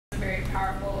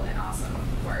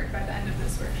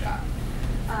workshop.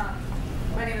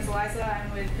 My name is Eliza.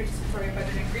 I'm with Participatory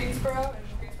Budgeting Greensboro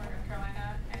in Greensboro, North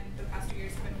Carolina, and the past few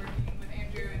years I've been working with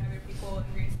Andrew and other people in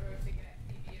Greensboro to get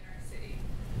PB in our city.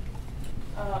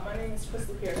 My name is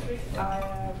Crystal Peartree.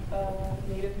 I am a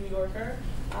native New Yorker.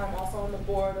 I'm also on the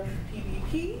board of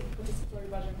PBP, Participatory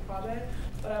Budgeting Project,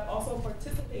 but I've also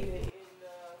participated in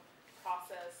the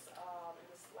process in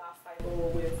this last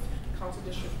cycle with Council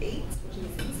District 8, which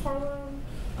is East Harlem,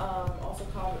 also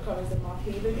covers the Mott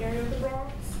Haven area of the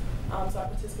Bronx. So I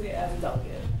participated as a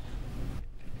delegate.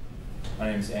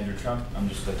 My name is Andrew Trump. I'm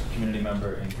just a community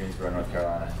member in Greensboro, North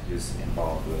Carolina, who's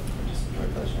involved with participatory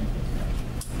budgeting.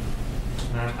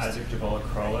 And I'm Isaac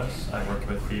Jabola-Crowless. I work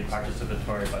with the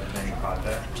Participatory Budgeting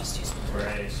Project. We're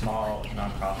a small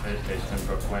nonprofit based in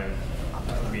Brooklyn.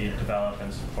 We develop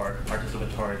and support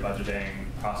participatory budgeting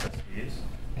processes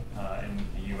in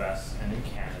the US and in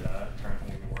Canada.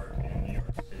 Currently we work in New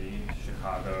York City,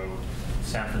 Chicago,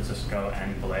 San Francisco,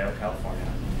 and Vallejo,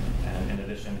 California. And in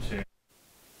addition to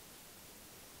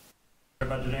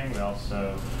budgeting, we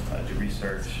also do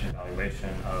research, evaluation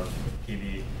of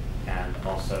PB, and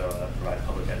also provide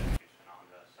public education on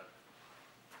the subject.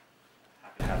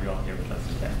 Happy to have you all here with us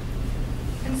today.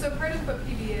 And so part of what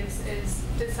PB is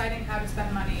deciding how to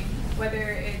spend money, whether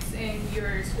it's in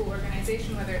your school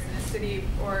organization, whether it's in a city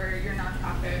or your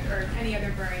nonprofit or any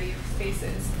other variety of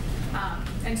spaces.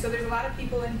 And so there's a lot of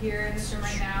people in here in this room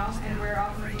right now, and we're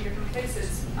all coming from different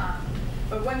places.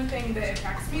 But one thing that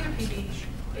attracts me to PB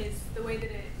is the way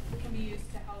that it can be used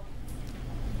to help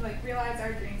realize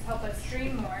our dreams, help us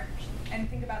dream more, and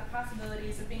think about the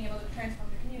possibilities of being able to transform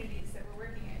the communities that we're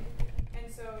working in.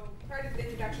 And so part of the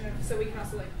introduction of, so we can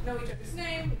also know each other's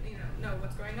name, know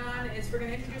what's going on, is we're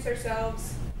going to introduce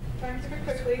ourselves, trying to super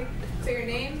quickly, say your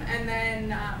name, and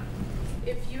then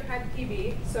if you had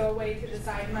PB, so a way to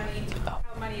decide money, how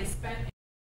money is spent,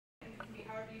 and it can be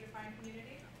however you define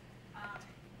community,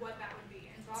 what that would be.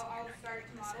 And so I'll start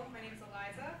to model. My name is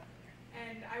Eliza,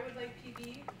 and I would like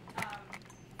PB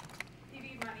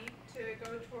money to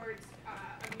go towards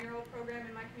a mural program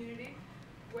in my community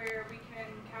where we can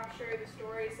capture the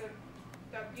stories of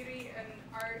the beauty and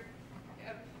art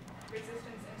of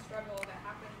resistance and struggle that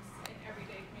happens in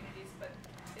everyday communities, but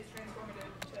is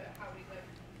transformative to how we live.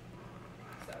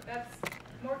 So that's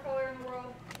more color in the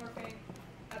world, more paint.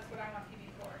 That's what I want PB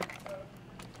for. So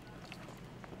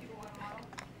people want to model?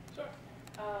 Sure.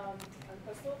 I'm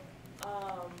Crystal.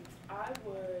 I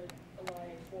would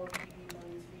like for PB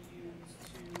money to be used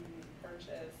to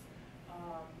purchase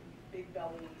big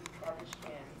belly garbage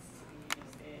cans to be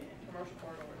used in commercial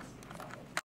corridors.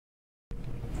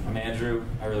 I'm Andrew.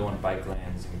 I really want bike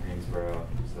lanes in Greensboro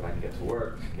so that I can get to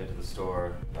work, get to the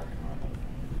store, back and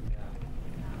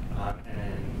run. And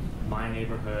in my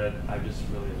neighborhood, I just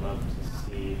really love to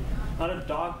see not a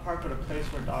dog park, but a place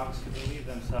where dogs can relieve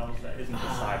themselves that isn't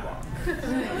the sidewalk.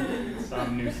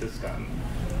 Some new system.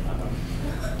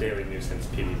 Daily nuisance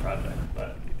PB project.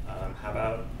 But how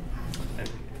about?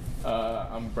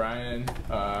 I'm Brian.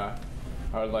 I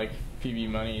would like PB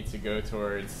money to go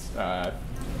towards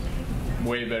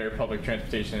way better public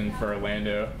transportation for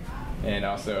Orlando, and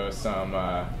also some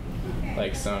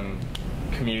some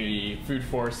community food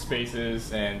forest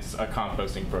spaces and a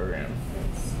composting program.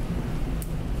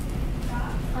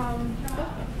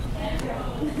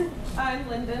 I'm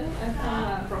Lyndon. I'm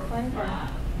from Brooklyn, or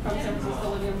from San Francisco,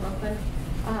 living in Brooklyn.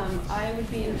 I would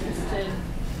be interested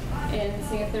in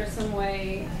seeing if there's some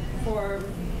way for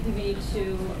PB to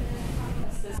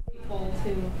assist people to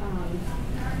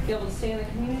be able to stay in the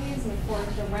communities and afford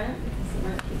to rent, because the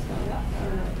rent keeps going up. I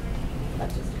don't know. That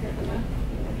just occurred to me.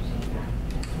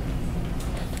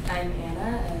 I'm Anna,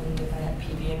 and if I had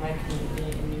PB in my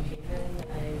community in New Haven,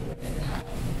 I would have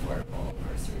affordable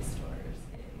grocery stores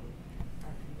in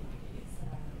our communities.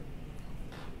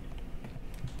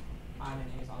 Hi, my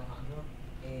name is Alejandro,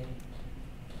 and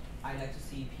I'd like to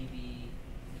see PB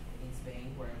in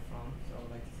Spain, where I'm from, so I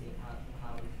would like to see how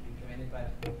it can be implemented,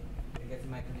 but I guess in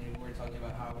my community we're talking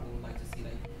about how we would like to see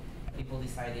people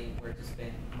deciding where to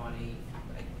spend money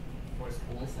for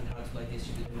schools and how to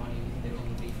distribute the money within the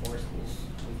community for schools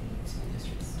within the school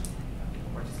districts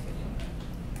participating on that.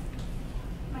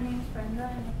 My name is Brenda,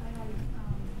 and if I had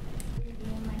PB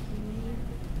in my community,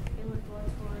 it would go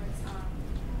towards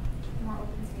more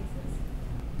open spaces.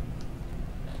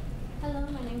 Hello,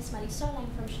 my name is Marisol. I'm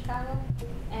from Chicago,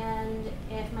 and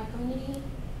if my community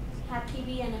had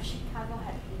PB and if Chicago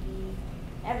had PB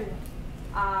everywhere,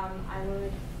 I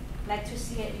would like to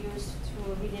see it used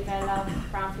to redevelop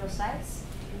brownfield sites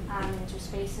into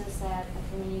spaces that the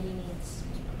community needs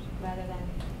rather than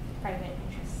private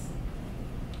interests.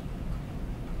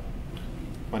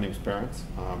 My name is Barrett.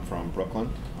 I'm from Brooklyn.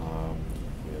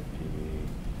 We have PB.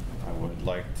 I would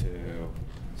like to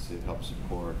help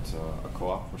support a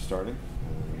co-op we're starting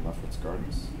in Lefferts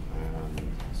Gardens, and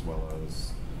as well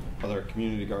as other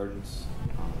community gardens,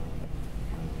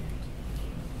 and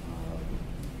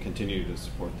continue to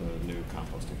support the new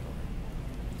composting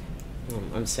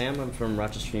program. I'm Sam. I'm from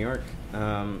Rochester, New York.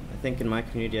 I think in my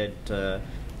community,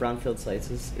 Brownfield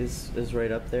Sites is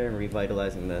right up there and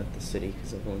revitalizing the city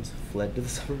because everyone's fled to the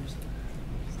suburbs.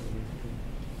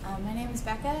 My name is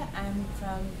Becca. I'm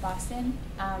from Boston,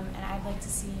 and I'd like to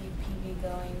see PB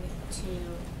going to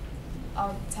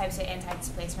all types of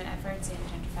anti-displacement efforts in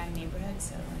gentrifying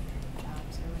neighborhoods, so like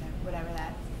jobs or whatever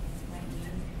that might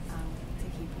mean, to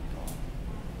keep people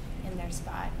in their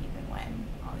spot even when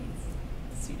all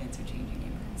these students are changing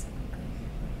neighborhoods so quickly.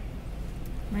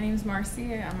 My name is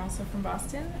Marcy. I'm also from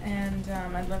Boston, and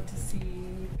I'd love to see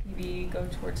PB go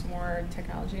towards more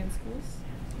technology in schools.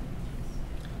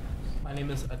 My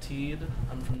name is Atid.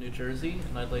 I'm from New Jersey,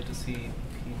 and I'd like to see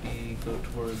PB go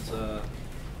towards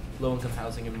low-income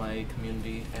housing in my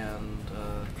community and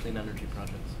clean energy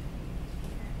projects.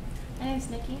 My name is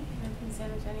Nikki. I'm from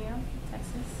San Antonio,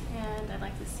 Texas, and I'd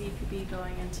like to see PB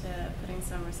going into putting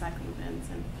some recycling bins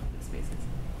in public spaces.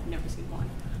 I've never seen one.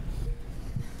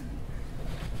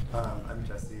 I'm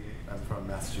Jesse. I'm from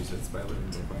Massachusetts, but I live in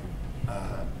Brooklyn.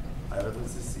 I would like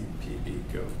to see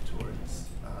PB go towards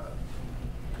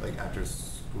like after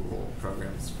school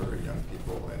programs for young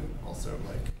people, and also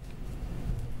like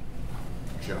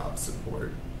job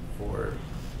support or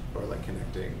like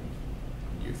connecting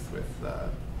youth with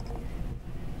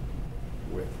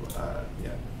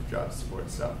job support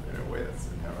stuff in a way that's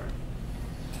empowering.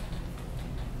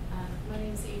 My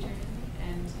name is Adrian,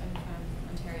 and I'm from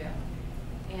Ontario.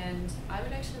 And I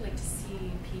would actually like to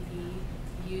see PB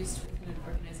used within an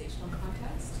organizational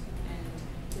context, and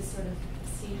to sort of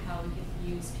see how we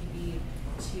could use PB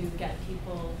to get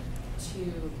people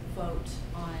to vote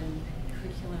on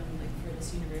curriculum, like for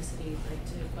this university, like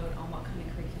to vote on what kind of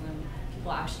curriculum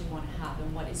people actually want to have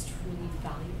and what is truly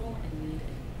valuable and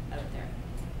needed out there.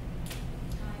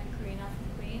 I'm Karina from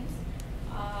Queens.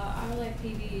 I would like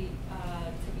PB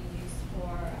to be used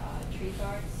for tree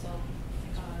guards, so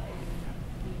in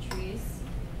new trees,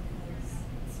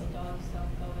 so dogs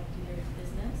don't go into their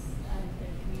business and the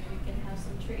community can have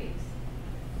some trees.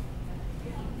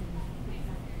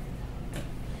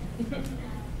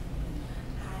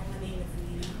 Hi, my name is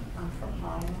Nina. I'm from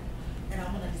Harlem, and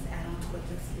I'm going to just add on to what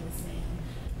Jesse was saying.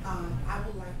 I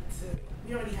would like to,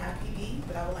 we already have PB,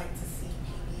 but I would like to see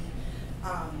PB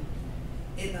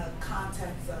in the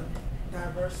context of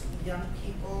diverse young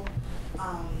people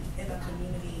in a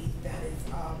community that is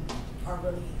are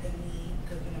really in need,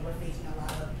 because we're facing a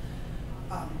lot of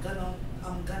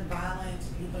gun violence,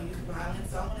 youth on youth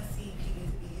violence. So I want to see PB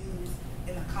to be used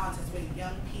in a context where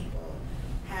young people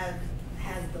has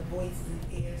the voices and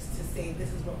ears to say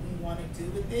this is what we want to do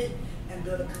with it and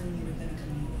build a community within a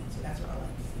community. So that's what I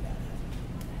like to see that happen.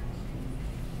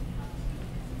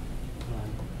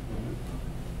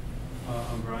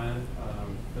 I'm Brian,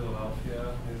 Philadelphia.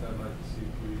 I'd like to see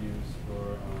PB used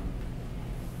for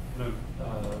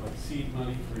like seed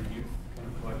money for youth, kind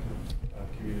of collective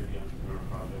community entrepreneur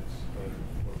projects.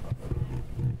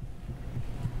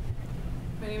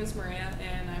 My name is Maria,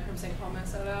 and I'm from St. Paul,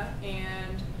 Minnesota,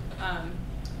 and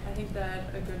I think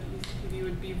that a good use of PB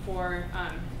would be for,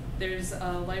 there's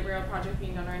a light rail project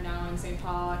being done right now in St.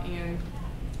 Paul, and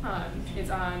it's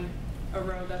on a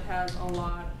road that has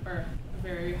a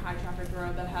very high traffic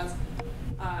road that has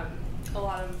a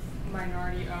lot of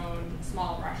minority-owned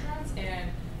small restaurants,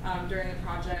 and during the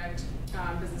project,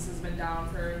 business has been down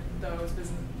for those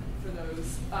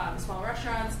small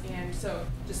restaurants, and so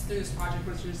just through this project,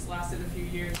 which has lasted a few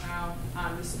years now,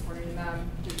 just supporting them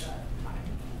through that time.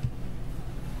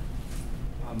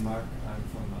 I'm Mark. I'm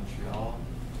from Montreal,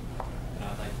 and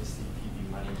I'd like to see PB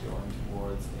money going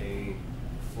towards a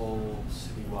full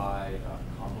citywide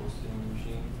composting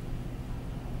regime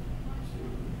to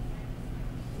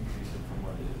increase it from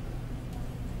what it is.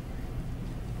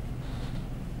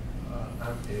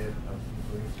 I'm Ed. I'm from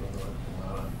Greensboro, North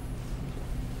Carolina,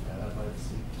 and I'd like to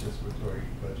see participatory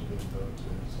budgeting go to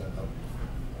set up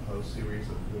a whole series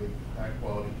of really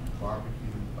high-quality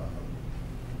barbecue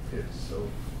pits so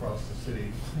across the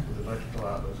city with electrical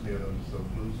outlets near them, so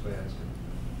blues bands can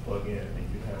plug in and you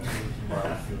can have blues and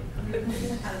barbecue in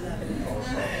communities all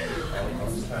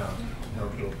across town to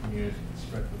help build community and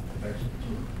strengthen the connection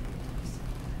between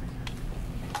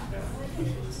them.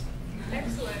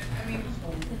 Excellent. I mean,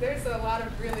 there's a lot of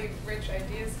really rich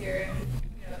ideas here, and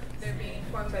they're being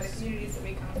informed by the communities that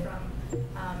we come from.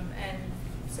 And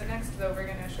So next, though, we're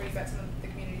going to show you about some of the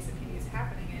communities that PD is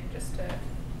happening in, just to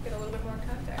get a little bit more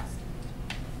context.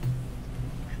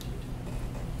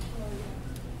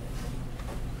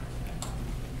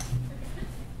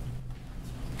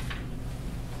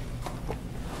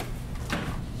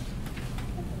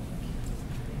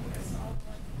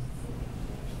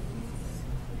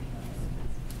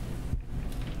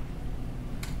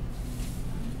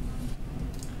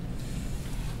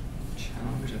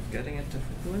 Challenge of getting a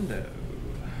different window.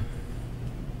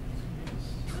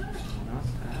 Not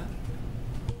that.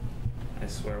 I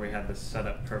swear we had this set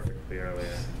up perfectly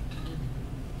earlier.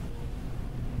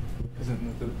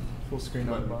 Isn't the full screen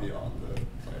on the bottom? Be on the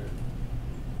player.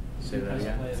 Say that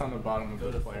again. It's on the bottom of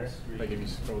the player. Like if you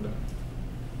scroll down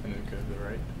and then go to the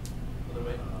right. Other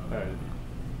way?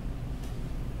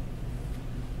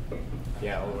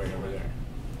 Yeah, all the way over there.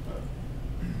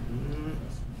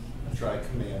 Try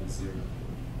Command 0.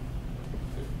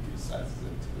 It resizes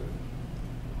it to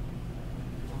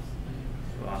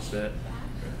the. Lost it.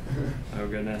 Oh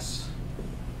goodness.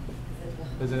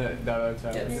 Isn't it that other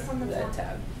tab? It's on the that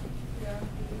tab. Yeah.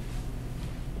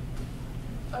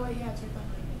 Oh, wait, yeah, it's right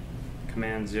behind it.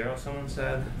 Command 0, someone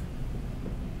said.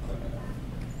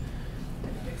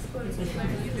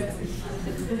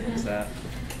 What's that?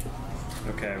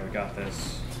 Okay, we got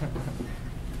this.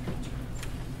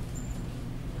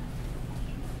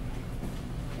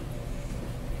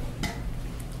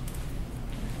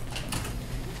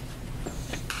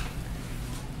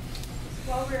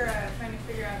 While we're trying to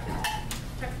figure out the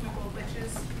technical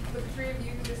glitches, the three of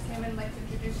you who just came in, like to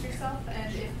introduce yourself,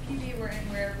 and if PB were in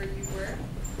wherever you were,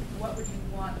 what would you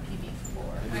want PB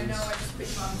for? I know I just put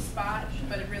you on the spot,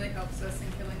 but it really helps us in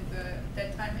killing the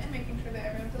dead time and making sure that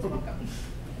everyone feels welcome.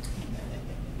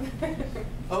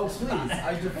 Oh, please.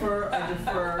 I defer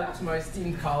to my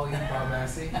esteemed colleague, Bob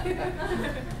Massey.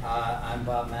 I'm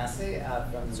Bob Massey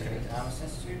from the Street Economics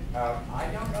Institute. I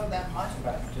don't know that much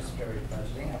about participatory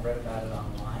budgeting. I've read about it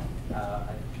online.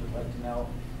 I would like to know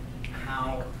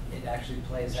how it actually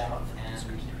plays out, and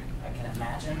I can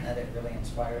imagine that it really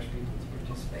inspires people to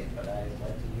participate, but I'd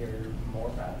like to hear more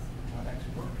about how it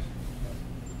actually works.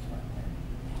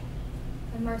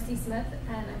 I'm Marcy Smith,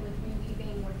 and I'm with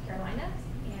reWeaving North Carolina.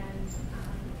 And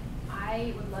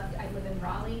I live in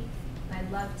Raleigh, and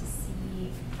I'd love to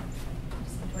see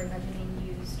participatory budgeting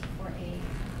used for a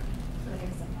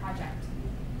project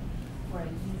for a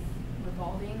youth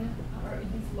revolving or a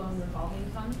youth loan revolving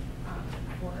fund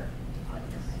for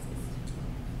enterprises.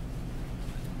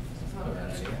 That's not a bad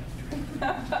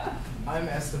idea. I'm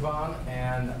Esteban,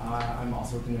 and I'm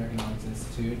also with the American Economics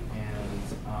Institute,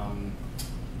 and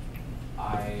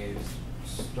I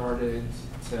started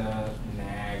to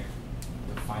nag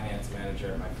the finance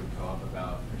manager at my food co-op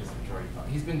about participatory fund.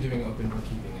 He's been doing open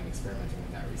bookkeeping and experimenting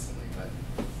with that recently, but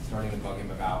starting to bug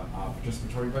him about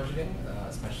participatory budgeting,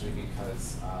 especially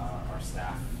because our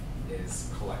staff is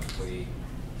collectively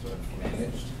sort of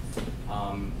managed.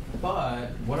 But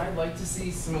what I'd like to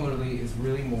see similarly is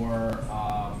really more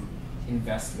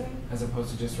investment as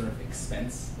opposed to just sort of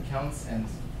expense accounts and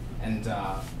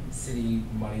city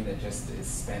money that just is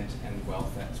spent and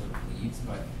wealth that sort of leaves,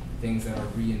 but things that are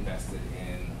reinvested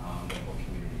in local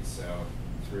communities. So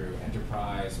through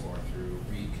enterprise or through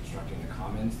reconstructing the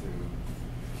commons, through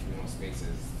communal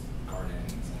spaces,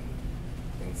 gardens, and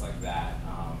things like that,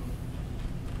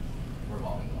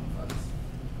 revolving loan funds.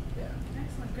 Yeah.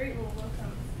 Excellent, great, well,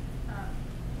 welcome.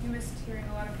 You missed hearing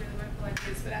a lot of really wonderful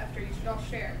ideas, but after you should all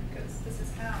share, because this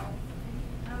is how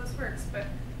this works, but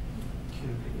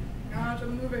not a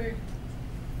movie.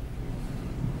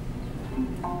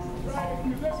 Right, if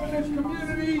you live in this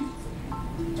community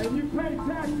and you pay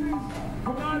taxes,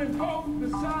 come out and vote,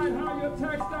 decide how your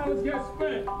tax dollars get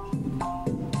spent.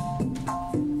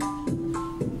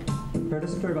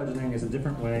 Participatory budgeting is a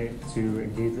different way to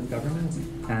engage with government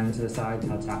and to decide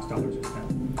how tax dollars are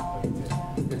spent.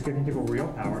 It's giving people real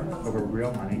power over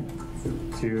real money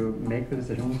to make the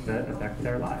decisions that affect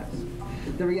their lives.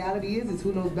 The reality is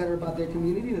who knows better about their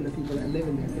community than the people that live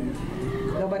in their community.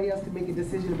 Nobody else can make a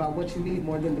decision about what you need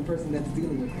more than the person that's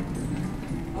dealing with it.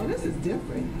 Oh, this is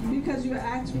different because you're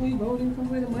actually voting for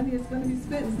where the money is going to be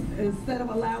spent instead of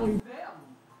allowing them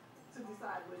to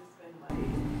decide where to spend money.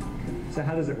 So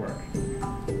how does it work?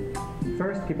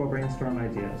 First, people brainstorm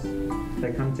ideas.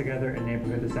 They come together in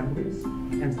neighborhood assemblies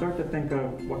and start to think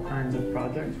of what kinds of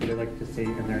projects would they like to see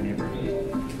in their neighborhood.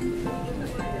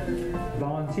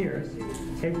 Volunteers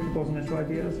take people's initial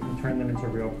ideas and turn them into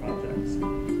real projects.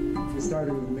 We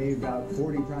started with maybe about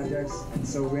 40 projects, and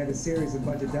so we had a series of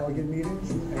budget delegate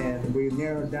meetings, and we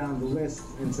narrowed down the list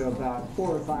into about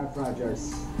 4 or 5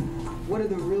 projects. what are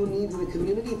the real needs of the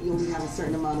community if you only have a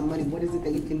certain amount of money? What is it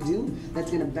that you can do that's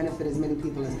going to benefit as many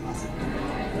people as possible?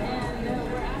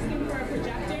 And we're asking for a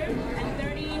projector and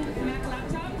 30 Mac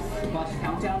laptops. Bus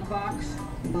countdown box.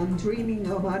 I'm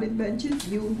dreaming of audit benches,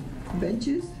 new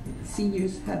benches.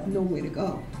 Seniors have nowhere to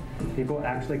go. People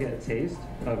actually get a taste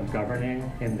of governing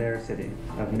in their city,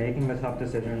 of making the tough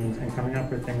decisions and coming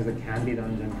up with things that can be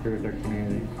done to improve their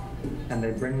community. And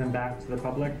they bring them back to the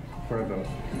public for a vote.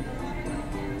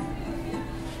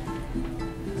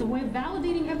 It's a way of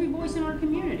validating every voice in our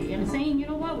community and saying, you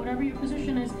know what, whatever your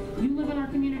position is, you live in our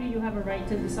community, you have a right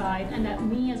to decide, and that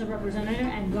me as a representative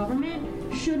and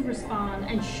government should respond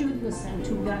and should listen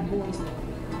to that voice.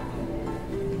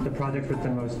 The projects with the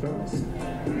most votes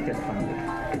get funded.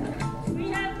 We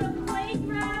have the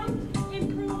playground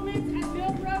improvements at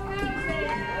Millbrook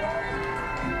Housing.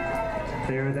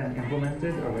 They are then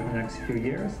implemented over the next few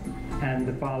years, and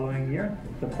the following year,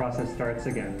 the process starts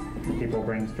again. People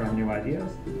brainstorm new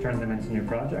ideas, turn them into new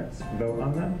projects, vote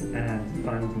on them, and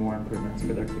fund more improvements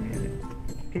for their community.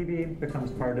 PB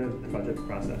becomes part of the budget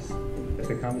process. It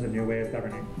becomes a new way of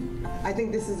governing. I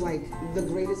think this is like the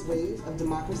greatest wave of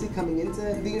democracy coming into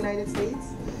the United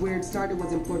States. Where it started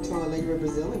was in Porto Alegre,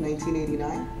 Brazil in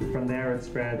 1989. From there, it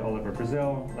spread all over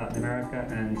Brazil, Latin America,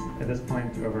 and at this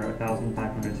point, over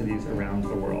 1,500 cities around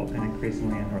the world, and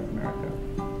increasingly in North America.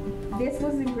 This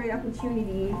was a great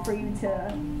opportunity for you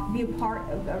to be a part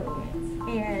of government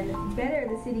and better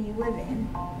the city you live in.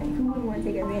 And who wouldn't want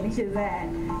to take advantage of that?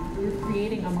 We're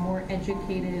creating a more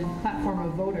educated platform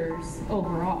of voters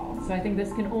overall. So I think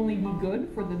this can only be good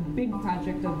for the big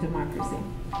project of democracy.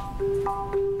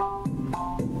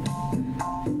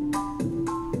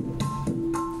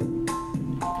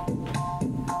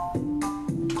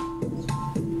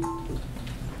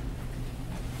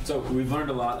 So we've learned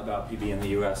a lot about PB in the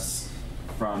U.S.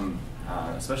 from,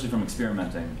 especially from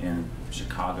experimenting in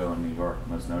Chicago and New York,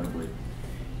 most notably.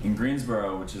 In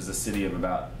Greensboro, which is a city of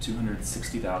about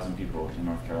 260,000 people in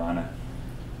North Carolina,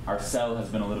 our sell has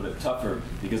been a little bit tougher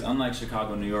because unlike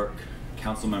Chicago and New York,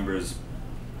 council members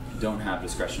don't have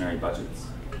discretionary budgets.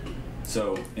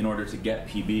 So in order to get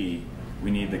PB,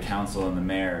 we need the council and the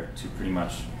mayor to pretty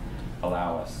much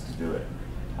allow us to do it.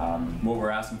 What we're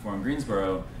asking for in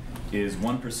Greensboro is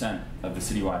 1% of the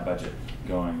citywide budget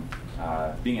going,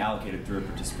 being allocated through a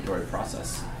participatory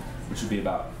process, which would be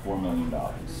about $4 million.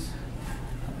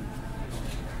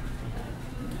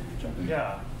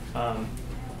 Yeah,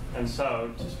 and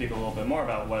so to speak a little bit more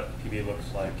about what PB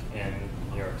looks like in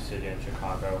New York City and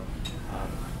Chicago,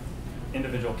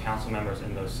 individual council members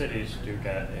in those cities do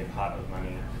get a pot of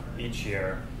money each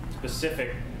year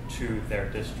specific to their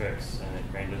districts, and it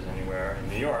ranges anywhere in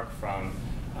New York from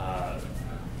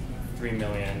 $3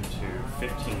 million to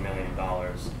 $15 million.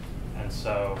 And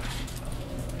so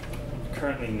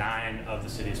currently 9 of the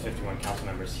city's 51 council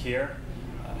members here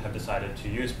have decided to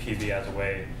use PB as a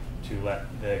way to let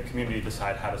the community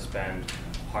decide how to spend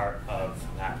part of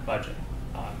that budget.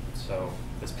 So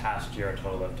this past year, a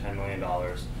total of $10 million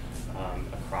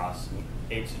across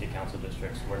 8 city council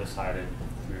districts were decided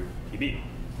through PB.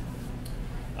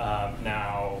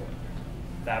 Now,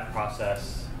 that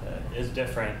process is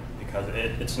different because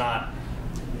it's not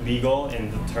legal in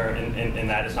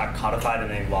that it's not codified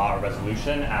in a law or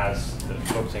resolution as the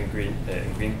folks in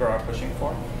Greensboro are pushing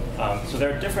for. So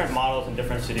there are different models in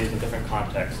different cities and different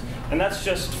contexts. And that's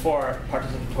just for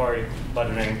participatory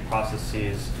budgeting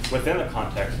processes within the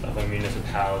context of a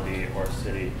municipality or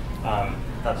city.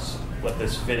 That's what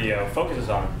this video focuses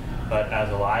on. But as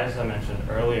Eliza mentioned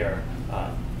earlier,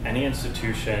 any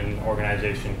institution,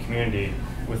 organization, community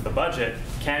with the budget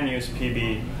can use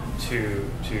PB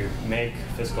to make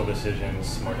fiscal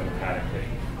decisions more democratically.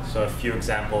 So a few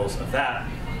examples of that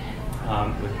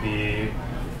would be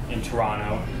in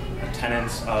Toronto.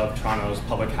 Tenants of Toronto's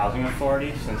Public Housing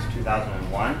Authority since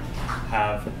 2001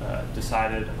 have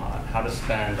decided on how to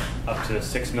spend up to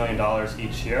 $6 million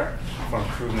each year for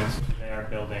improvements to their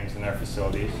buildings and their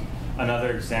facilities.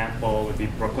 Another example would be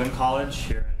Brooklyn College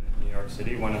here in New York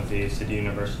City, one of the City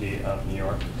University of New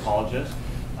York colleges.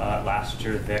 Last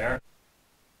year there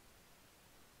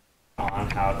on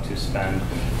how to spend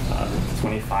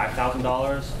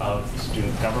 $25,000 of the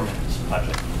student government's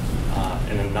budget.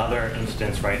 In another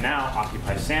instance right now,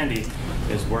 Occupy Sandy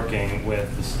is working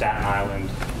with the Staten Island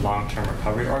Long-Term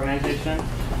Recovery Organization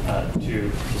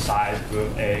to decide through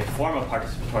a form of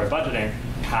participatory budgeting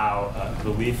how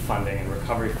relief funding and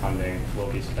recovery funding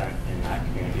will be spent in that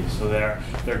community. So there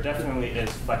definitely is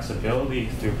flexibility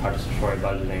through participatory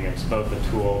budgeting. It's both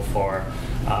a tool for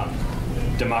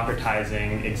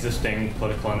democratizing existing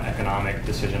political and economic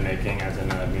decision making as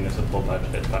in a municipal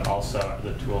budget, but also as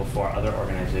a tool for other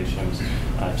organizations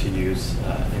to use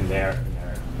in their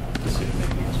decision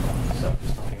making as well. So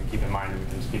just something to keep in mind, and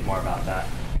we can speak more about that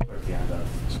towards the end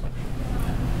of this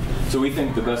question. So we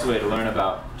think the best way to learn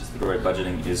about participatory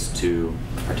budgeting is to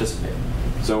participate.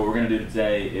 So what we're going to do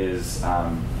today is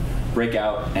break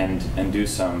out and do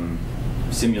some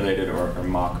simulated or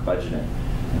mock budgeting.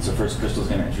 And so first, Crystal's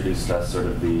going to introduce us sort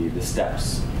of the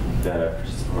steps that a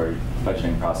participatory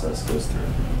budgeting process goes through.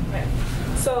 Right.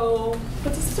 So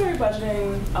participatory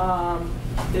budgeting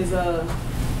is a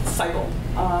cycle.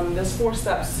 There's 4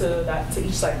 steps to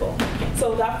each cycle.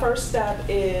 So that first step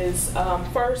is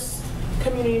first,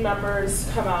 community members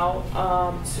come out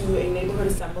to a neighborhood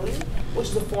assembly, which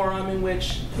is a forum in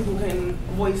which people can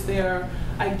voice their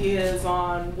ideas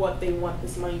on what they want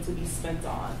this money to be spent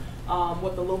on,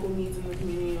 what the local needs in the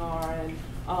community are, and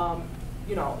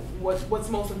you know, what's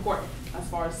most important as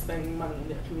far as spending money in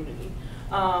their community.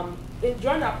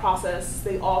 During that process,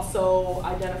 they also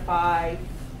identify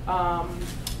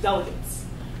delegates.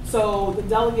 So the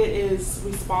delegate is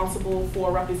responsible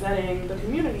for representing the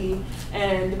community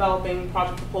and developing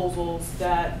project proposals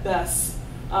that best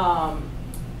talk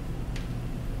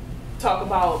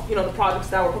about, you know, the projects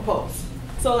that were proposed.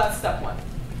 So that's step 1,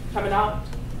 coming out,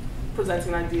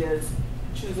 presenting ideas,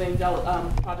 choosing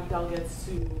project delegates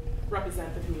to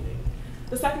represent the community.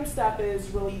 The second step is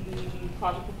really the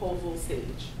project proposal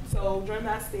stage. So during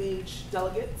that stage,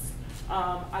 delegates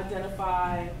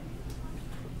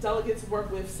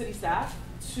work with city staff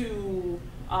to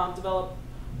develop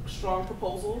strong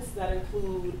proposals that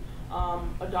include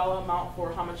a dollar amount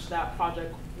for how much that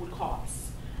project would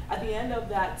cost. At the end of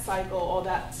that cycle, or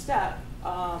that step,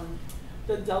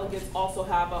 the delegates also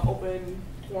have an open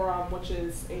forum, which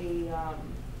is a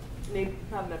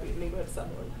neighborhood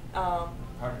assembly,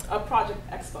 a project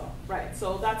expo, right?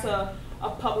 So that's a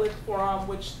public forum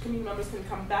which community members can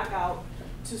come back out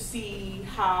to see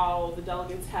how the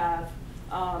delegates have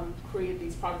created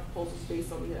these project proposals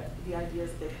based on the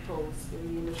ideas that they proposed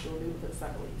in the initial neighborhood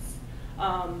assemblies.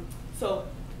 So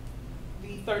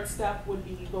the third step would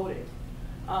be voting.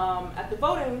 At the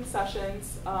voting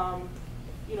sessions,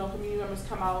 you know, community members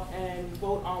come out and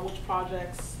vote on which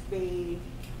projects they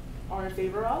are in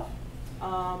favor of.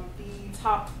 The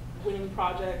top winning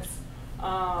projects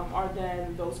are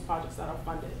then those projects that are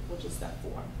funded, which is step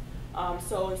 4.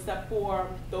 So in step 4,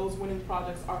 those winning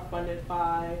projects are funded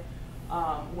by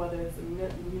whether it's a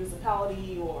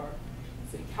municipality or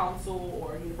city council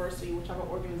or university, whichever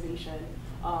organization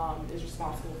is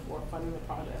responsible for funding the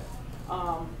project.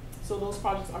 So those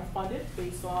projects are funded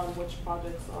based on which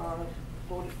projects are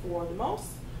voted for the most.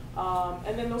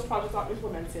 And then those projects are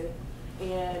implemented,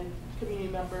 and community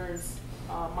members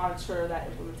monitor that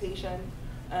implementation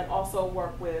and also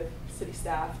work with city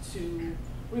staff to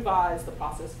revise the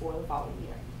process for the following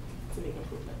year to make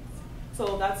improvements.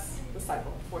 So that's the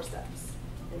cycle, 4 steps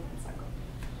in the cycle.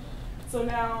 So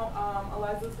now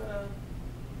Eliza's gonna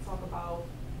talk about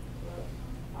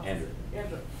Andrew.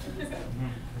 Andrew.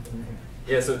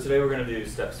 Yeah, so today we're going to do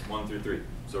steps 1 through 3.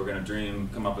 So we're going to dream,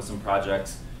 come up with some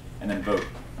projects, and then vote.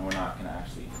 And we're not going to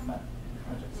actually implement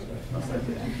projects today. Most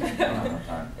likely. I don't have enough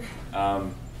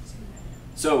time.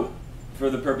 So for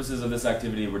the purposes of this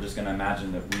activity, we're just going to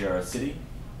imagine that we are a city.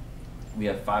 We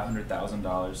have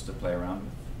 $500,000 to play around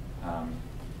with.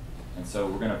 And so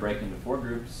we're going to break into 4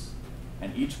 groups,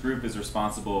 and each group is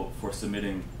responsible for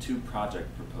submitting 2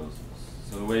 project proposals.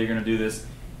 So the way you're going to do this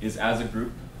is as a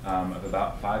group of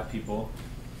about 5 people,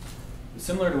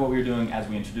 similar to what we were doing as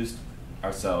we introduced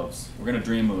ourselves. We're going to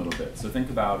dream a little bit. So think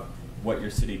about what your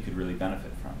city could really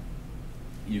benefit from.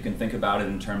 You can think about it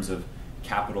in terms of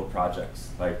capital projects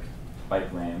like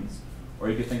bike lanes, or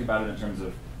you could think about it in terms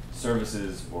of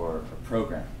services or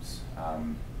programs.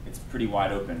 It's pretty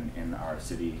wide open in our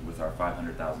city with our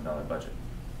 $500,000 budget.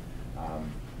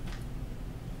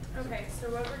 Okay, so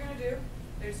what we're going to do,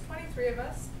 there's 23 of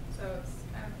us, so it's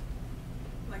kind of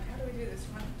like, how do we do this?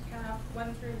 Count off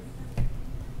 1 through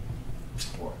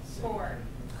 4.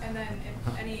 And then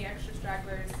if any extra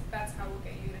stragglers, that's how we'll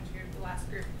get you into the last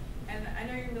group. And I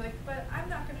know you're going to be like, but I'm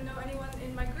not going to know anyone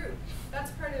in my group.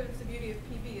 That's part of the beauty of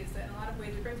PB, is that in a lot of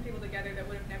ways it brings people together that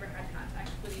would have never had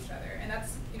contact with each other. And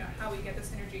that's, you know, how we get the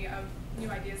synergy of new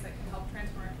ideas that can help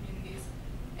transform our communities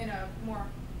in a more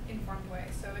informed way.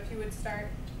 So if you would start.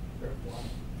 1,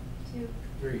 2,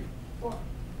 3, 4,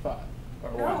 5.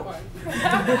 Or no. 1.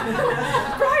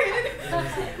 Brian!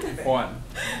 1,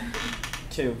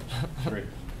 2, 3.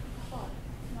 4,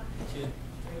 1, 2, 3,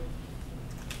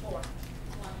 4, 1,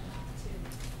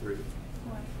 2, 3.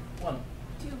 1,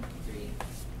 2, 3,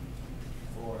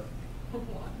 4, 1,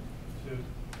 2,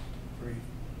 3.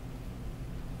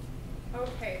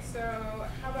 Okay, so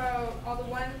how about all the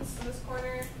 1s in this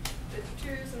corner, the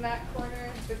 2s in that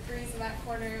corner, the 3s in that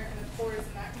corner, and the 4s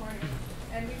in that corner.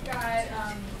 And we've got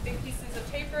big pieces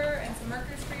of paper and some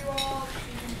markers for you all, so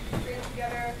you can bring it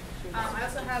together. I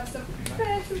also have some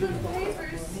pencils and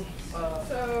papers,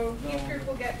 so each group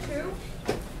will get 2.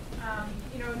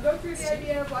 You know, go through the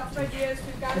idea, lots of ideas.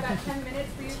 We've got about 10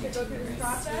 minutes for you to go through this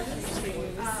process.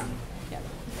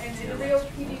 And in a real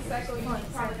PD cycle, you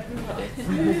should probably have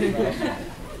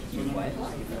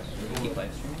Keep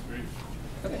live streaming.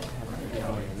 Okay.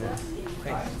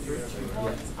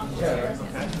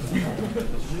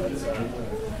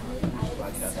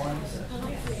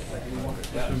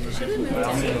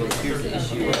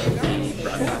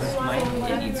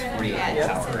 It needs free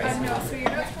power, right?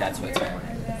 That's what's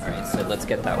important. Alright, so let's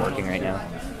get that working right now.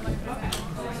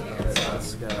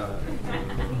 Let's go.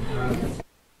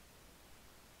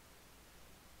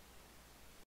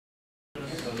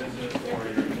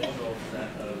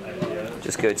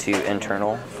 Just go to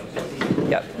internal.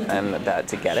 Yep, I'm about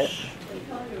to get it.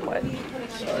 What?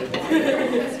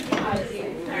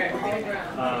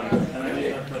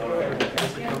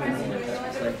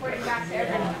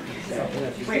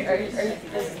 Wait, are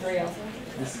this is 3 also?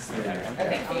 This is 3.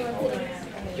 Okay.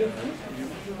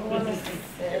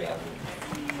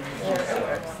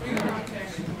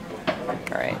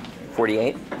 Alright,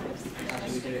 48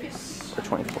 or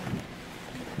 24?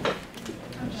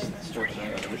 We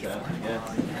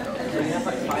have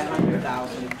like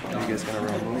 500,000. You guys gonna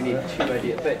roll? We need 2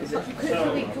 ideas, but is it?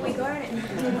 Can we go ahead and do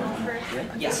first?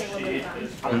 Yes.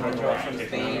 Alejandro from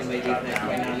Spain, maybe right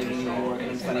now living in New York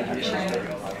and studying conditions.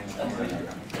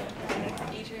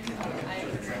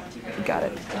 Got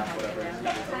it.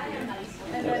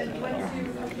 And then once you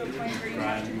come to a point where you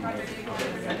have 2 projects you want to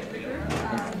present to the group,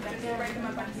 then you'll write them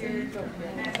up on here,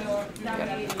 and we'll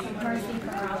nominate some person from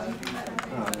around.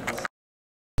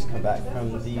 Come back from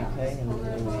the UK and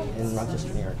in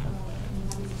Rochester, New York.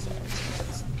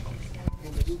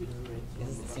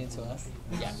 Is it sent to us?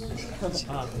 Yeah.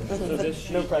 So this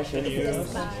sheet, no pressure. Can you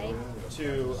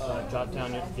to jot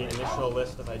down the initial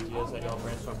list of ideas that y'all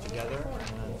brainstormed together.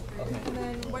 And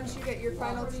then once you get your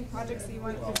final 2 projects that you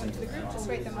want to present to the group, just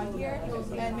write them on here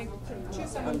and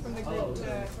choose someone from the group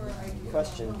to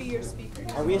Question. be your speaker.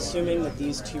 Are we assuming that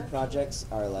these 2 projects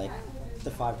are like the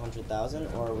 500,000,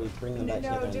 or are we bring them back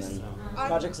together and then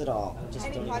projects at all? Just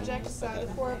any don't projects, the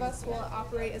 4 of us will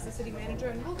operate as the city manager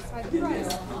and we'll decide the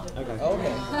price. Okay.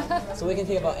 Okay. So we can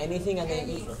think about anything and then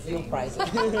you'll price it.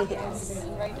 Yes.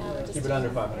 Right now we're just Keep it under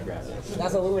 500 grand.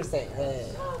 That's what we were saying.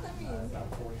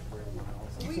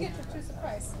 We get to choose the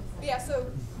price. But yeah, so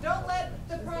don't let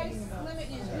the price limit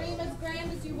you. Dream as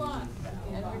grand as you want.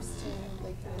 And we're just doing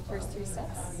like the first 3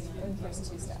 steps or the first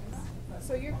 2 steps.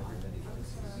 So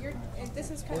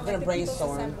this is kind We're of gonna like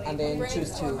brainstorm and then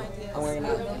choose 2, and we're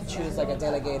gonna choose like a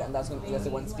delegate, and that's the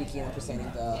one speaking and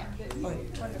presenting the. Oh,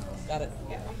 got it.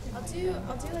 I'll do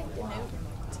like the note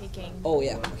taking. Oh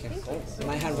yeah. Okay.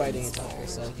 My handwriting is higher,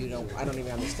 so I don't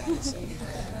even understand it. So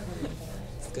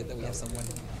it's good that we have someone.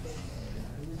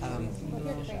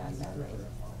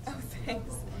 Oh,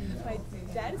 thanks. My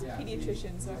dad is a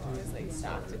pediatrician, so I was like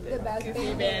stocked with the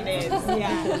Band-Aids.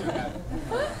 Yeah.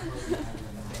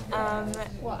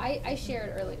 Well, I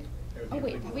shared earlier. Oh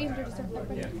wait, have we introduced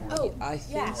everybody? Yeah. Oh, I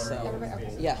think so.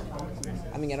 Okay. Yeah.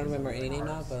 I mean, I don't remember any name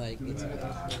now, but like it's.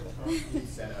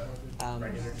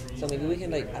 So maybe we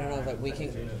can I don't know, we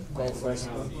can go first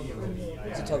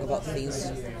to talk about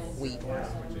things we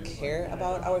care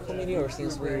about our community or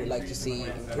things we would like to see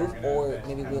improve, or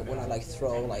maybe we want to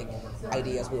throw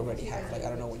ideas we already have. I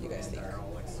don't know what you guys think.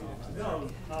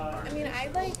 I mean, I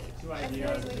feel like we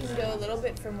can go a little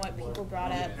bit from what people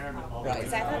brought up. Right.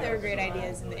 Because I thought there were great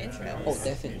ideas in the intro. Oh,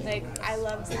 definitely. I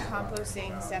loved the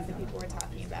composting stuff that people were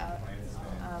talking about.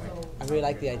 I really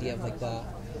like the idea of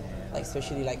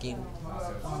especially in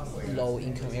low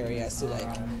income areas to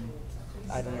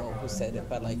I don't know who said it,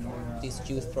 but these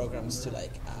youth programs to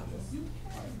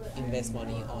invest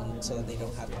money on so that they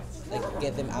don't have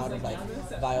get them out of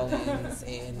violence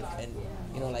and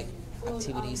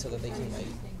activities so that they can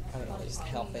I don't know, just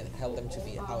help them to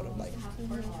be out of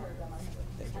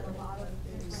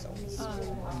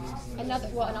and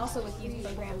also with youth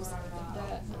programs,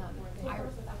 I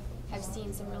have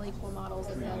seen some really cool models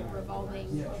of the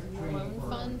revolving loan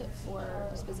fund for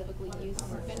specifically youth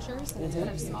ventures, and it's kind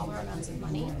of smaller amounts of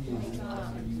money.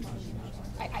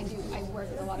 I work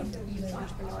with a lot of youth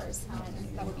entrepreneurs,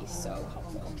 and that would be so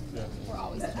helpful. Yeah. We're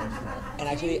always looking for that. And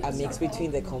actually, a mix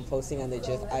between the composting and the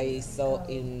youth. I saw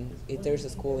there's a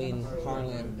school in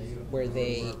Harlem where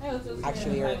they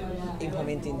actually are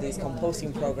implementing these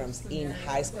composting programs in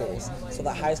high schools, so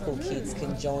that high school kids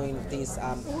can join these.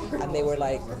 And they were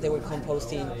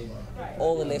composting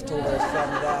all the leftovers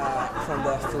from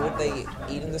the food they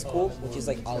eat in the school, which is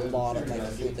like a lot of like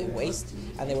food they waste,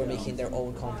 and they were making their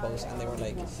own compost, and they were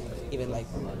like even like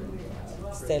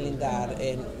selling that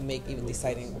and even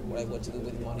deciding what to do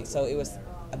with the money. So it was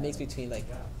a mix between like,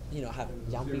 you know, have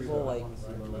young people like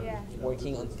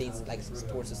working on things like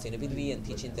towards sustainability and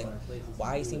teaching them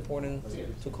why it's important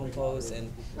to compost, and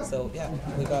so yeah,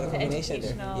 we got a combination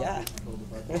there. Yeah.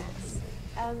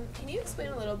 Can you explain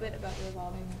a little bit about the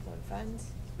revolving loan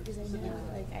funds? Because I know,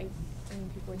 like, when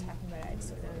people were talking about it, I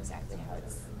just don't know exactly how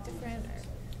it's different. Or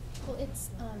Well, it's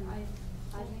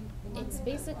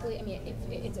basically, I mean,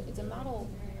 it's a model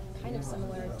kind of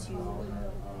similar to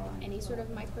any sort of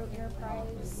micro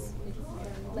enterprise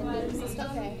lending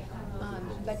system. Okay.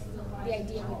 But the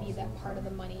idea would be that part of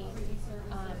the money.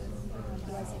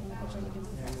 You guys taking a picture? You can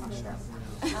sure.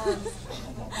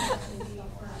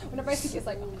 Whenever I see it's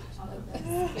like,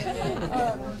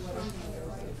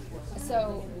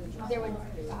 so there would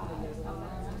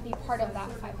be part of that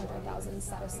 500,000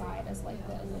 set aside as like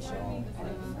the initial kind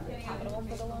of capital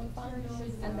for the loan fund,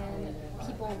 and then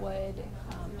people would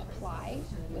apply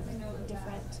with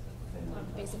different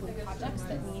basically projects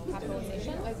that need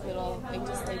capitalization.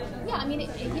 Yeah, I mean,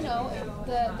 you know,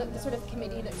 the sort of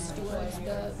committee that stewards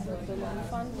the loan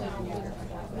fund would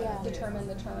determine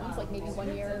the terms. Like maybe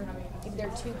 1 year, if there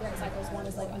are 2 grant cycles, one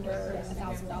is like under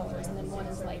 $1,000, and then one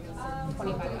is like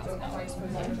 $25,000 for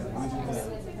larger projects.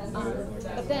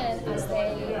 But then, as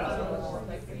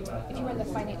if you were in the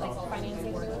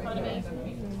financing the economy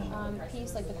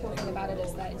piece, like the cool thing about it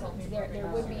is that there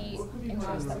would be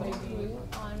interest that would accrue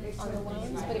on the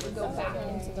loans, but it would go back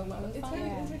into the loan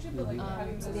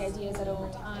fund. So the idea is that over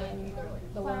time,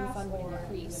 the loan fund would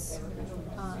increase,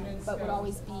 but would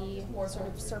always be sort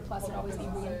of surplus, would always be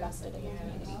reinvested in the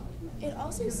community. It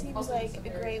also seems like a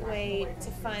great way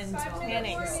to fund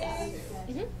planning stuff.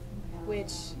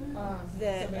 Which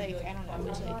the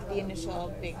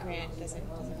initial big grant doesn't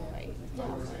quite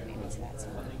maybe to that.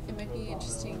 It might be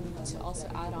interesting to also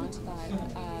add on to that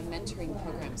mentoring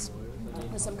programs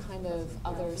with some kind of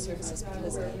other services,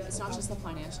 because it's not just the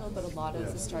financial, but a lot of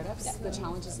the startups, the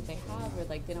challenges that they have are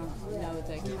like they don't know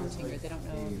the accounting, or they don't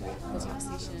know the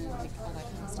taxation, like all that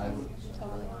kind of stuff.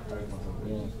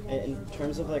 Yeah. In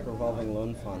terms of like revolving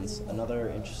loan funds, another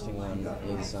interesting one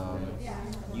is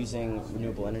using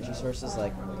renewable energy sources,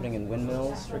 like putting in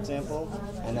windmills, for example,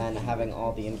 and then having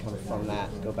all the income from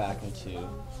that go back into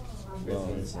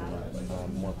loans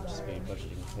and more participating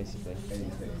budgeting, basically.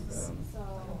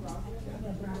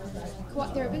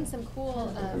 There have been some cool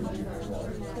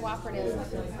cooperative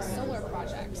solar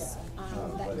projects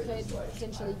that could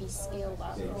potentially be scaled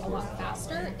up a lot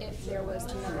faster if there was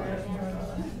another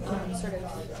sort of,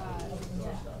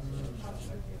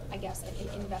 I guess, an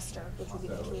investor, which would be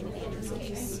the community in this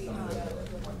case,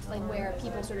 like where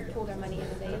people sort of pool their money in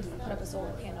and they put up a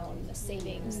solar panel, and the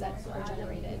savings that are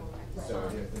generated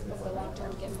over the long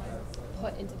term get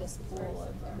put into this pool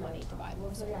of money to buy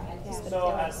more solar panels.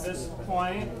 So at this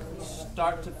point,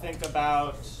 start to think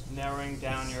about narrowing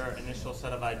down your initial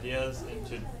set of ideas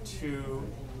into 2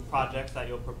 projects that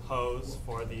you'll propose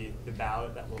for the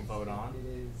ballot that we'll vote on.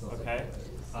 Okay?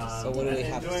 So what do we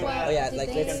have? Let's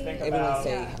everyone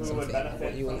say something.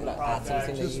 What you want to add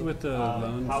something? Just with the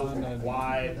loan fund, I'd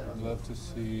love to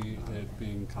see it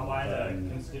being kind of what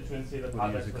do you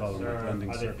usually call them,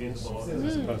 like lending circles,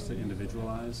 as opposed to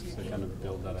individualized. So kind of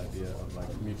build that idea of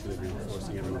like mutually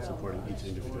reinforcing, everyone supporting each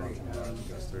individual entrepreneur as it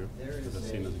goes through, because it's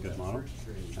seen as a good model.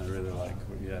 And I really like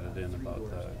what you added in about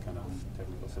the kind of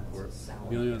technical support.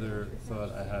 The only other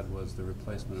thought I had was the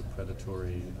replacement of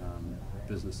predatory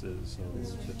businesses. So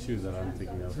the 2 that I'm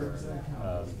thinking of are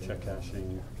check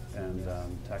cashing and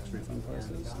tax refund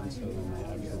prices, and so then the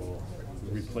actual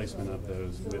replacement of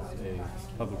those with a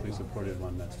publicly supported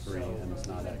one that's free and it's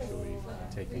not actually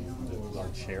taking the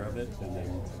large share of it, and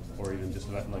then, or even just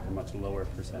like a much lower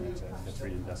percentage that gets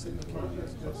reinvested in the community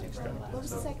as opposed to extracted. What was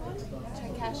the second one?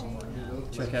 Check cashing?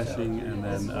 Check cashing, and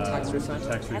then tax refund?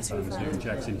 Tax refunds, your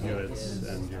Jackson Hewitts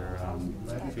and your, I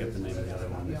forget the name of the other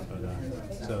one, but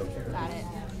so. Got it.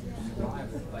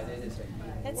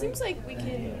 That seems like we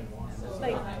can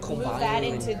like move combine that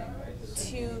into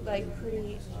 2 like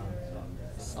pretty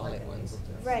solid ones.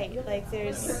 Right, like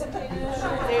there's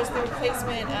the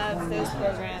replacement of those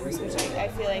programs, which I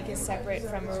feel like is separate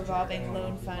from a revolving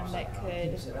loan fund that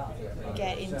could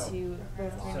get into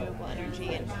both renewable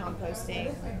energy and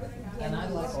composting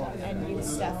and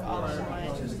use stuff all in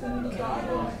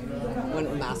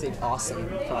One massive, awesome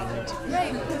project.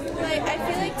 Right. Like I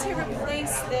feel like to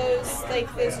replace those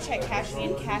check cashing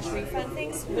and cash refund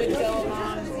things would go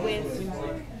along with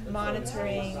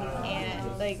monitoring and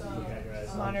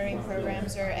monitoring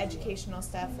programs or educational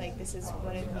stuff. Like this is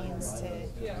what it means to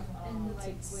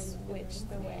switch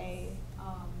the way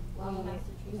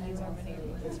we use our money.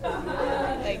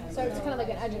 So it's kind of like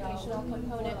an educational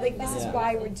component. Like this is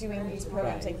why we're doing these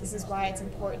programs. Like this is why it's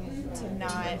important to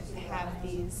not have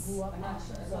these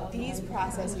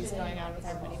processes going on with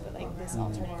our money, but like this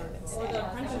alternative instead.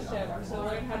 Apprenticeship to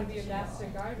learn how to be a master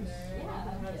gardener and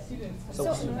have students.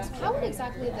 So how would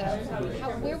exactly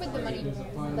where would the money,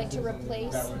 like to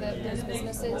replace those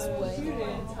businesses, would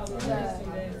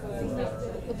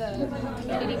the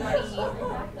community money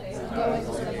go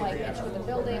into sort of like ensure the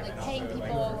building, like paying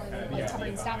people and like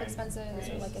covering staff expenses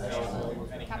or like additional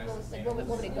capital, like what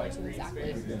would it go to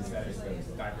exactly?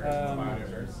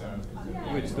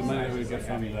 Which the money that we get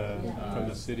from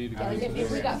the city to go into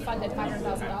If we got funded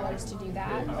 $500,000 to do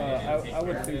that. I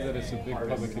would think that it's a big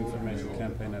public information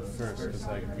campaign at first, because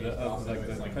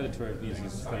the predatory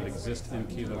needs kind of exist in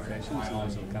key locations, and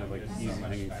also kind of like easy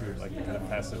hanging fruit, like the kind of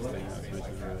passive thing that was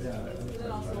mentioned earlier.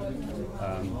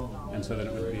 And so that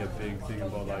it would be a big thing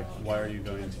about like, why are you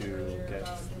going to get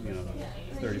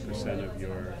 30% of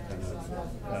your kind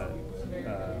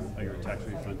of your tax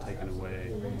refund taken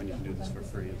away when you can do this for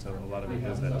free? And so a lot of it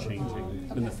is that changing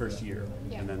in the first year,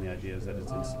 and then the idea is that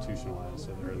it's institutionalized,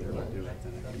 so the earlier we do it,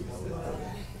 then it can go.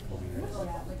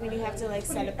 When you have to like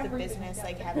set up the business,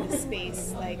 like have the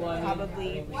space, like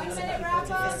probably pay some people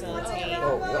to facilitate.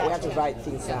 Oh, we have to write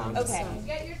things down. Okay.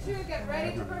 Get your two, get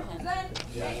ready to present.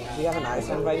 Do you have an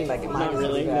iPhone writing? Like mine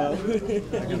really? No.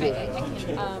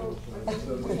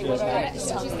 She's got it.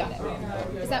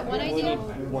 Is that one idea?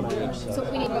 One on each. So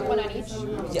we need one on each?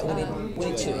 Yeah, we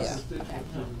need two, yeah. Okay.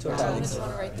 Two projects. Do you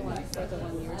want to write the one for the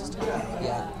one you were just talking about?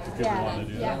 Yeah.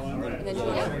 And then do you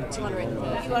want to write the...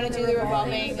 You want to do the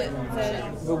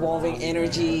revolving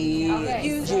energy,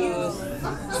 youth,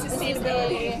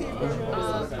 sustainability,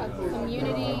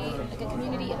 a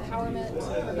community empowerment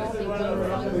revolving loan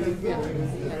fund.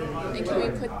 And can we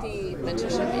put the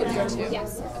mentorship in there too?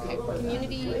 Yes. Okay.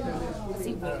 Community. Let's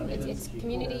see. It's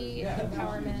community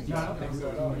empowerment.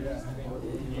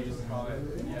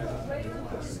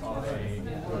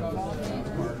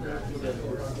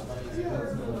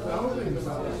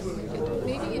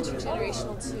 Maybe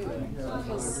intergenerational too,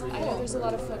 because I know there's a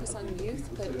lot of focus on youth,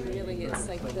 but really it's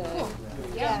like the...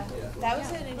 Yeah, that was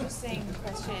an interesting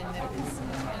question that was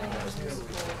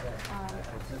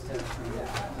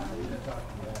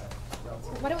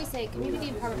Why don't we say community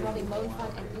empowerment revolving loan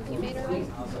fund and incubator?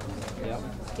 Yeah.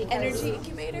 Energy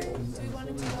incubator? Do we want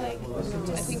to do like? I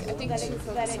think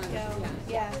let it go.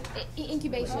 Yeah.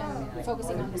 Incubation,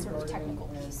 focusing on the sort of technical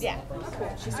piece. Yeah.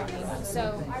 Cool. She's doing that.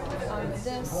 So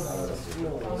this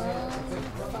loan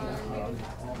fund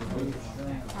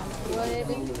would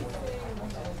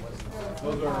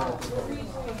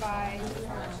provide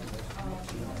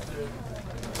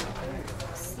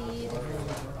seed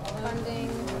funding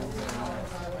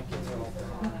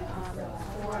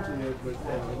for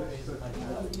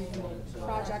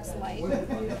projects like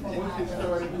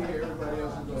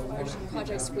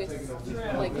projects with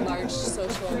like large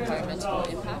social and environmental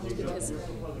impact, because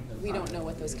we don't know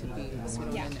what those could be, so we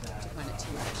don't want to define it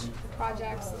too much.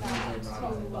 Projects that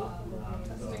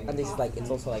and this is like, it's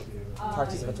also like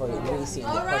participatory leasing,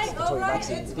 participatory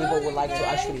vaccines. People would like to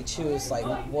actually choose like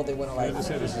what they want to like.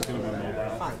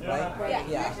 Fine, right?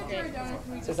 Yeah.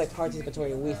 So it's like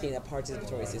participatory within a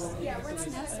participatory system. Yeah, it's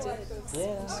nested.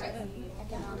 Yeah.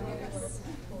 Economics.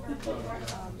 And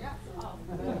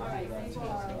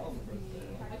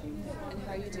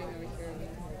how are you doing over here?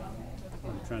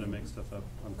 I'm trying to make stuff up.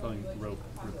 I'm calling RoRoute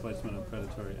replacement of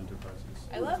predatory enterprises.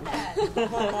 I love that.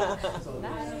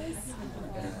 Nice.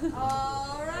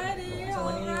 Alrighty.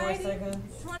 20 more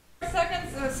seconds. 20 more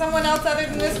seconds. Someone else other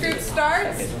than this group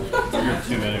starts.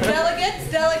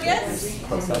 Delegates.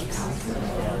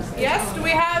 Yes. Do we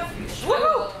have?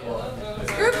 Woohoo!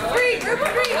 Group three.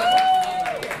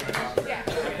 Yeah.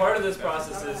 And part of this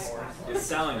process is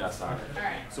selling us on it.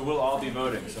 Alright. So we'll all be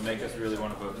voting. So make us really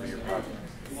want to vote for your project.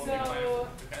 So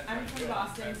I'm from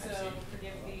Boston, so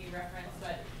forgive the reference,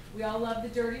 but we all love the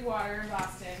dirty water of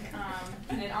Boston.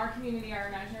 And in our community, our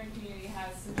imaginary community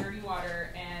has some dirty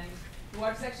water, and the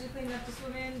water's actually clean enough to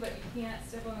swim in, but you can't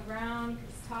step on the ground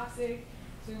because it's toxic.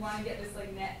 So we want to get this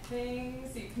like net thing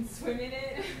so you can swim in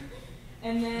it.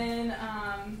 And then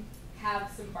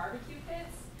have some barbecue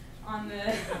pits on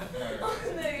the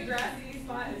on the grassy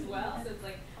spot as well. So it's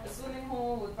like a swimming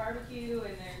hole with barbecue,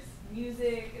 and there's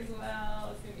music as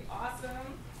well. It's gonna be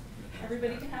awesome.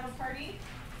 Everybody can have a party.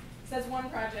 So that's one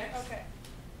project. Okay.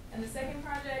 And the second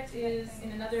project is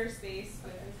in another space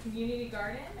with a community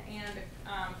garden and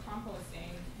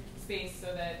composting space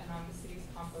so that the city's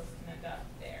compost can end up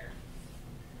there.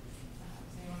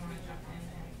 Does anyone want to jump in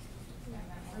and have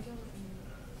that more?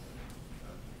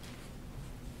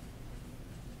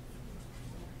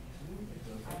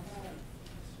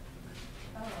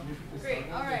 Oh, great.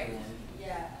 All right.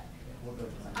 Yeah.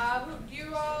 Do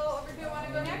you all over here want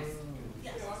to go next?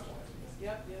 Yes.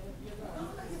 Yep.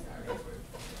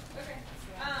 Okay.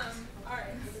 All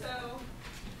right. So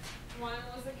one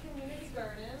was a community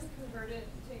garden,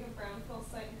 take a brownfield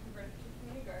site and convert it to a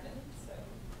community garden. So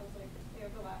it was like the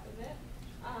overlap of it.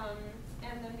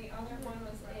 And then the other one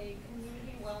was a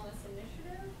community wellness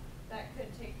initiative that could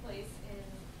take place in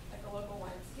like a local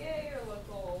YMCA or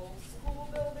local school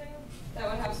building that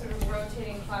would have sort of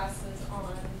rotating classes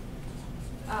on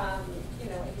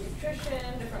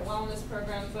nutrition, different wellness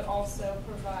programs, but also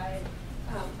provide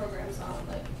programs on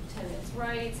like tenants'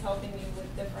 rights, helping you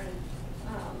with different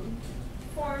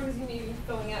forms you may be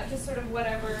filling out, just sort of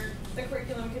whatever the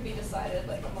curriculum could be decided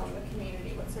like among the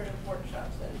community, what sort of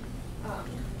workshops and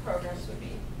programs would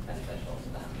be beneficial to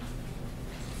them.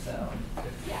 So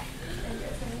yeah, and you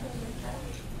guys anything like that?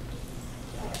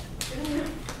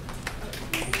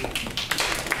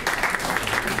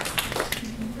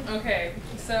 Okay,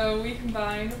 so we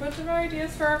combined a bunch of our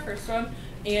ideas for our first one,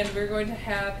 and we're going to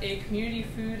have a community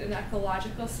food and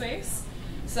ecological space.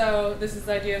 So this is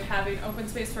the idea of having open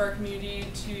space for our community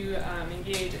to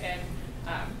engage and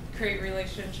create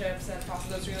relationships and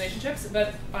foster those relationships.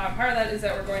 But part of that is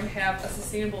that we're going to have a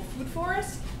sustainable food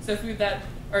forest, so food that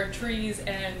are trees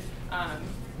and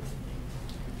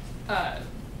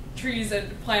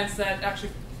plants that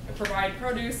actually provide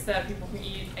produce that people can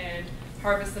eat and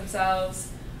harvest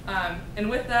themselves. And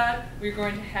with that, we're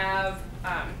going to have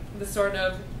the sort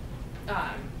of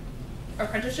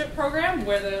apprenticeship program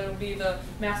where there will be the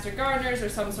master gardeners or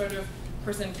some sort of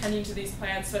person tending to these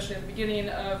plants, especially at the beginning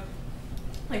of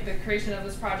like the creation of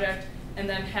this project, and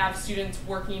then have students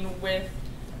working with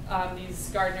these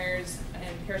gardeners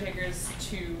and caretakers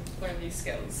to learn these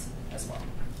skills as well.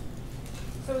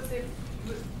 So it's a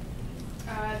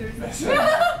there's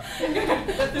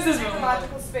this is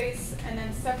ecological space, and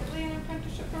then separately an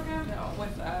apprenticeship program. No,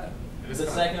 with that. The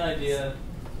second idea.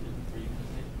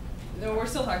 No, we're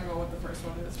still talking about what the first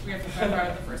one is. We have to find out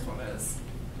what the first one is.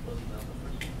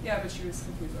 Yeah, but she was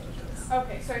confused about what it is.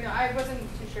 Okay, sorry, no, I wasn't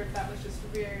too sure if that was just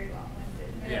very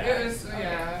long-winded. Yeah. It was, okay.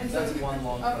 Yeah. And that's so, one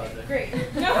long project. Great. And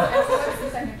so what's the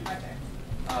second project?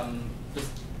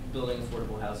 Just building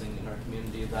affordable housing in our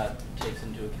community that takes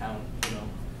into account,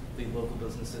 the local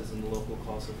businesses and the local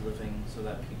cost of living, so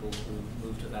that people who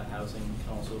move to that housing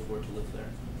can also afford to live there.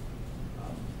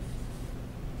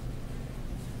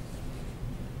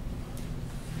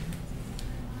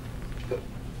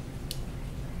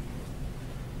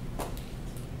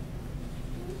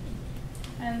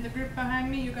 And the group behind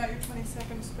me, you got your 20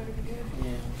 seconds, better be good.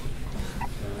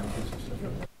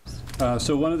 Yeah.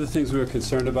 So one of the things we were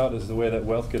concerned about is the way that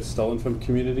wealth gets stolen from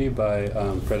community by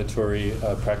predatory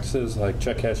practices like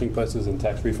check cashing places and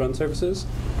tax refund services.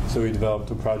 So we developed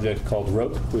a project called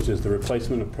reRoute, which is the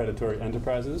replacement of predatory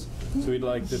enterprises. So we'd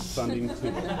like this funding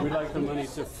we'd like the money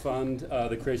to fund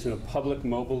the creation of public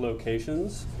mobile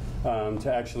locations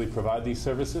to actually provide these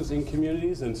services in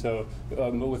communities, and so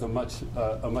with a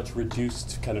much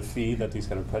reduced kind of fee that these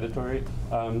kind of predatory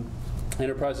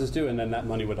enterprises do, and then that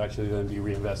money would actually then be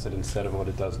reinvested instead of what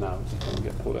it does now, which is going to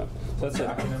get pulled out. So that's it.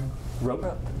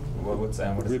 reRoute. What's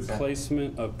that? What does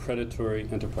Replacement of predatory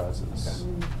enterprises.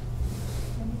 Okay.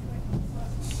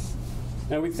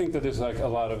 And we think that there's like a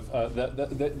lot of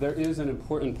that there is an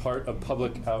important part of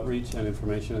public outreach and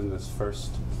information in this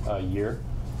first year.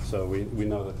 So we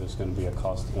know that there's going to be a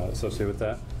cost associated with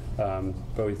that,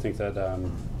 but we think that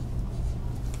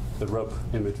the rope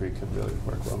imagery could really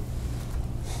work well.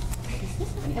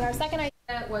 And our second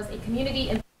idea was a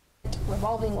community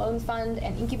revolving loan fund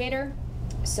and incubator.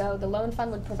 So the loan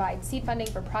fund would provide seed funding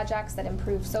for projects that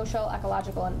improve social,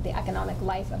 ecological, and the economic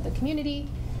life of the community.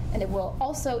 And it will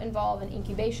also involve an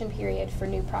incubation period for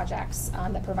new projects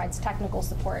that provides technical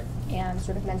support and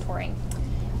sort of mentoring.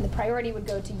 And the priority would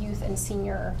go to youth and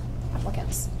senior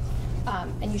applicants.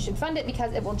 And you should fund it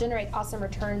because it will generate awesome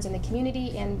returns in the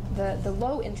community, and the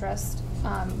low interest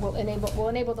will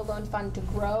enable the loan fund to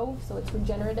grow, so it's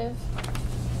regenerative,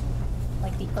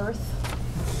 like the earth.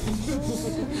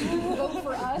 Vote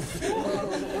for us.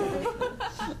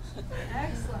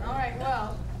 Excellent. All right.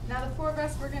 Well, now the four of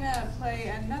us, we're going to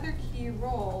play another key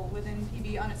role within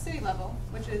PB on a city level,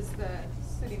 which is the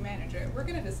city manager. We're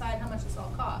going to decide how much this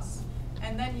all costs,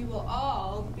 and then you will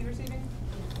all be receiving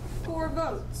 4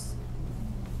 votes.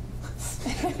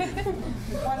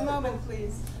 1 moment,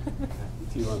 please.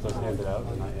 Do you want those handed out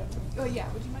or not yet? Oh yeah,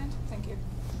 would you mind? Thank you.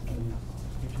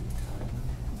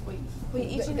 Wait,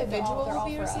 each individual will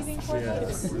be receiving 4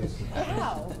 votes?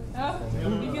 How?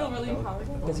 You feel really empowered?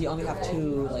 Because you only have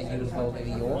 2, like you would vote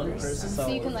maybe yours. So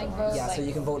you can like vote. Yeah, like, so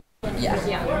you can vote. Yeah.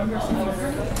 Yeah. I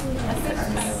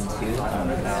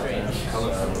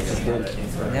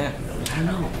don't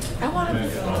know. I want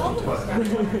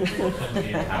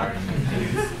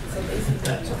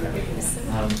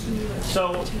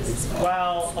So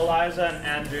while Eliza and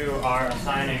Andrew are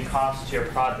assigning costs to your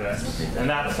projects, and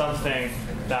that's something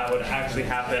that would actually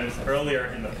happen earlier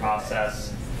in the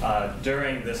process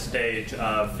during this stage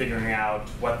of figuring out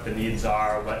what the needs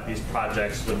are, what these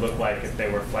projects would look like if they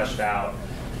were fleshed out.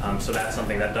 So that's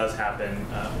something that does happen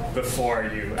before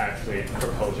you actually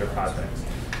propose your projects.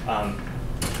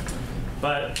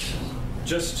 But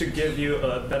just to give you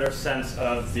a better sense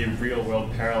of the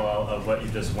real-world parallel of what you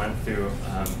just went through,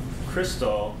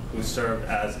 Crystal, who served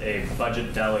as a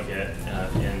budget delegate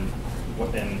in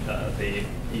the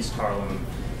East Harlem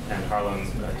and Harlem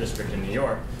district in New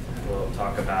York, will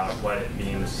talk about what it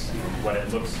means, what it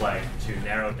looks like to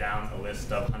narrow down a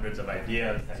list of hundreds of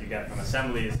ideas that you get from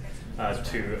assemblies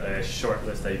to a short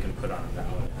list that you can put on a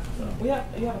ballot. So.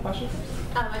 You have a question?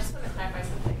 I just want to clarify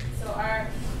something. So our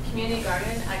community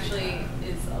garden actually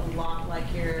is a lot like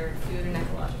your food and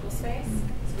ecological space.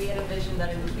 So we had a vision that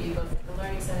it would be both like a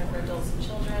learning center for adults and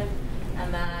children,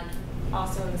 and that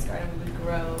also in this garden we would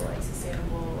grow like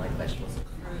sustainable like vegetables and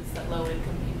fruits that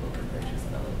low-income people could purchase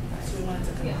at a low price. So we wanted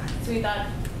to combine. Yeah. So we thought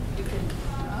you could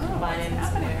combine it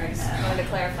somewhere. I wanted to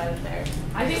clarify that there.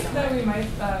 I think that we might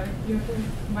you have to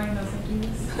combine those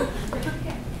ideas.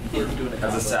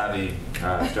 As a savvy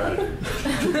strategy.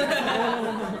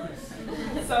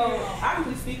 So,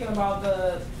 actually speaking about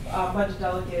the budget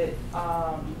delegate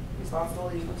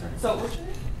responsibility, so what's your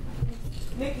name?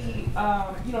 Nikki,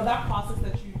 you know, that process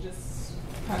that you just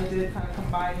kind of did, kind of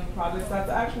combining projects, that's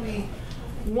actually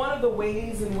one of the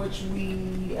ways in which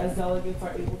we as delegates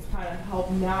are able to kind of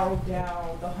help narrow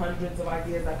down the hundreds of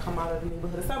ideas that come out of the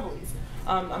neighborhood assemblies.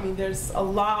 I mean, there's a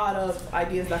lot of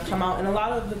ideas that come out, and a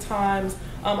lot of the times,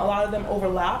 a lot of them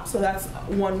overlap, so that's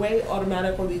one way.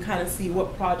 Automatically, we kind of see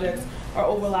what projects are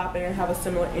overlapping and have a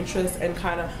similar interest and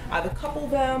kind of either couple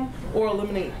them or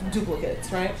eliminate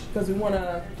duplicates, right? Because we want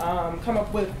to come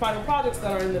up with final projects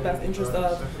that are in the best interest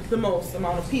of the most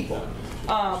amount of people.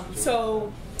 As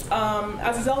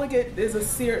a delegate, there's a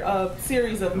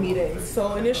series of meetings.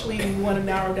 So initially, we want to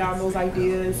narrow down those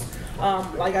ideas,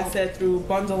 like I said, through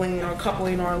bundling or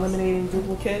coupling or eliminating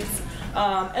duplicates.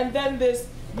 And then there's,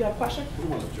 you have a question? We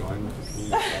want to join with the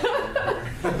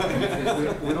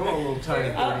community. We don't want a little tiny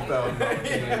 $30,000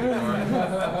 can. We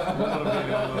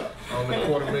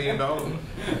want to be on the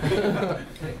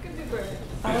 $250,000.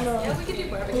 I don't know. Yeah, we could do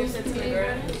barbecue since we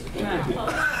were.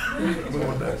 We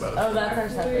want that better. Oh, that's our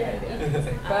separate idea.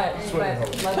 But let's do it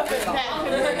all.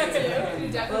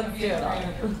 Let's do it all.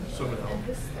 Swimming home.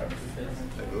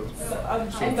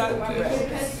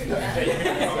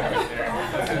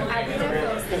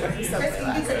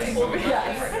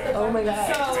 Oh my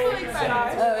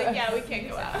God. Yeah, we can't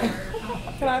go out.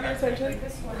 Can I have your attention?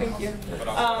 Thank you.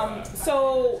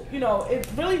 So, you know, it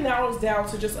really narrows down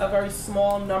to just a very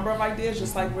small number of ideas,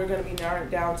 just like we're going to be narrowing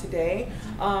down today.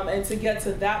 And to get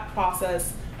to that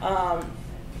process,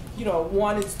 you know,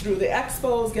 one is through the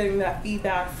expos, getting that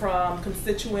feedback from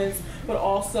constituents, but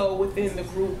also within the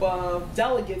group of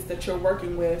delegates that you're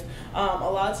working with. A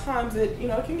lot of times it, you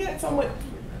know, it can get somewhat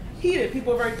heated.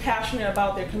 People are very passionate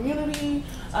about their community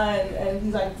and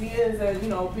these ideas and, you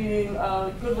know, being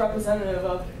a good representative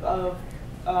of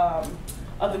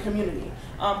the community.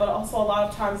 But also a lot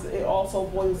of times it also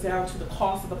boils down to the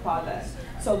cost of the project.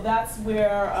 So that's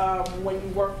where when you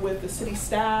work with the city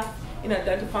staff in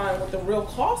identifying what the real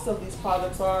costs of these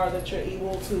projects are, that you're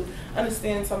able to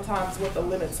understand sometimes what the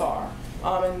limits are.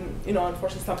 And, you know,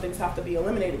 unfortunately some things have to be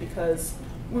eliminated because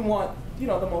we want, you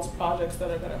know, the most projects that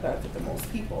are going to benefit the most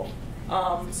people.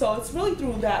 So it's really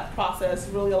through that process,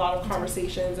 really a lot of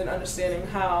conversations and understanding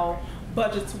how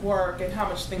budgets work and how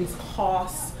much things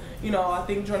cost. You know, I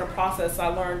think during the process I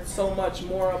learned so much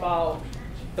more about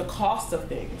the cost of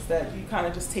things that you kind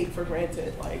of just take for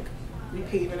granted, like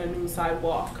repaving a new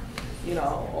sidewalk, you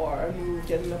know, or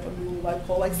getting up a new light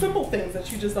pole, like simple things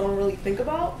that you just don't really think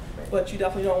about, but you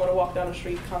definitely don't want to walk down the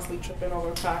street constantly tripping over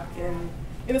a crack in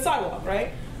the sidewalk,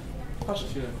 right?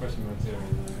 Question. Question right there.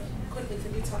 Quickly, so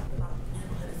you talked about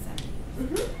neighborhood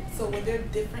assemblies. So were there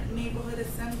different neighborhood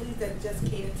assemblies that just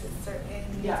catered to certain?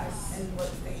 Yes. And what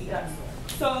stage? Yes.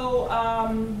 So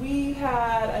we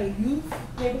had a youth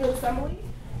neighborhood assembly.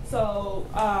 So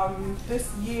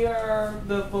this year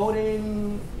the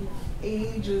voting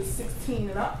age is 16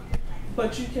 and up,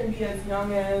 but you can be as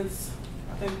young as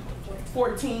I think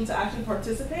 14 to actually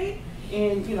participate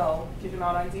in, you know, giving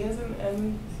out ideas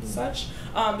and such.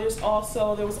 There was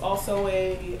also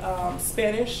a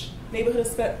Spanish neighborhood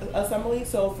assembly.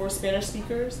 So for Spanish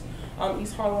speakers,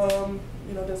 East Harlem,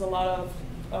 you know, there's a lot of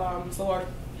it's a large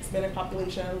Hispanic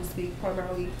population who speak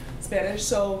primarily Spanish.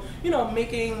 So, you know,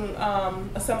 making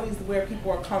assemblies where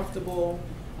people are comfortable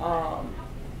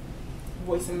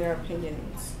voicing their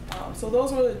opinions. So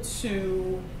those were the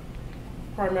two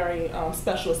primary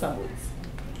special assemblies.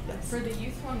 Yes. For the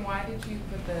youth one, why did you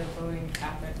put the voting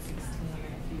cap at 16 if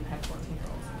you had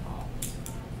 14-year-olds involved?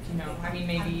 You know, I mean,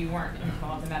 maybe you weren't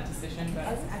involved in that decision,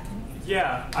 but...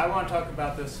 Yeah, I want to talk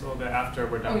about this a little bit after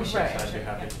we're done with this. I'd be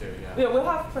happy to, Yeah, we'll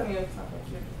have plenty of time.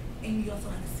 And you also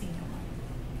have a senior one.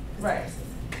 Right.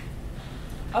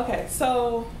 Okay,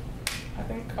 so I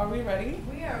think, are we ready?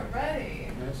 We are ready.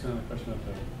 Can I ask another question of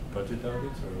the budget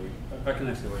delegates, or are we? I can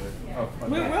ask you later. Yeah. Oh,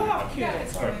 We'll have Q&A. Yeah,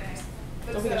 Sorry.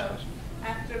 but so,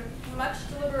 after much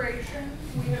deliberation,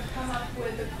 we have come up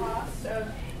with the cost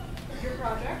of your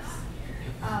projects.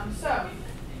 So,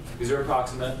 These are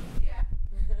approximate. yeah,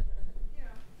 you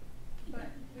know, but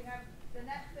we have the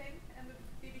net thing and the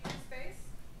BBQ space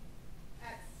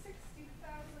at $60,000.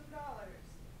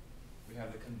 We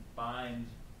have the combined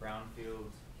brownfield,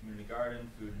 community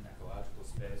garden, food and ecological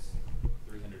space,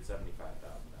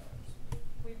 $375,000.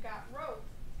 We've got rope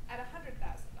at $100,000.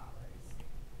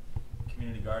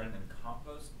 Community garden and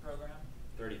compost program,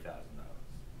 $30,000.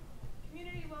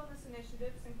 Community wellness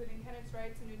initiatives, including tenants'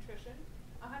 rights and nutrition,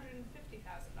 $150,000.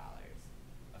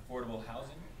 Affordable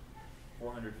housing,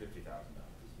 $450,000.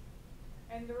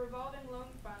 And the revolving loan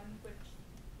fund, which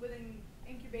within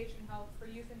incubation help for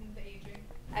youth and the aging,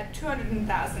 at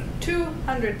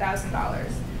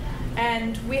 $200,000.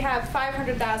 And we have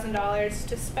 $500,000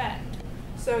 to spend.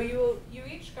 So you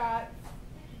each got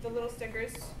the little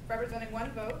stickers representing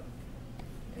one vote.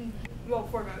 Well,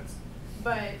 4 votes,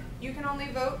 but you can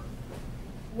only vote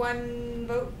 1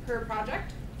 vote per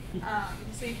project,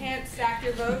 so you can't stack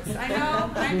your votes. I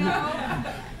know.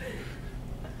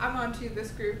 I'm onto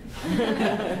this group.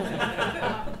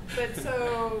 But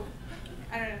so,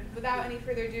 I don't know, without any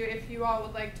further ado, if you all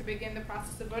would like to begin the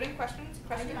process of voting. Questions?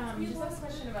 Just a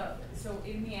question about, so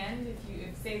in the end, if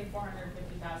say the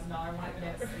 $450,000 one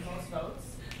gets the most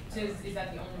votes, is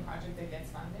that the only project that gets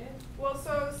funded? Well,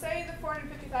 so say the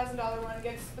 $450,000 one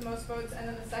gets the most votes, and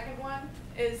then the second one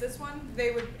is this one.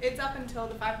 It's up until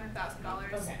the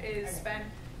 $500,000 is spent,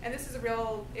 and this is a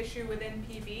real issue within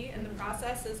PB, and the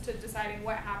process is to deciding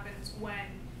what happens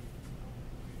when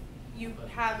you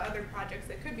have other projects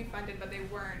that could be funded, but they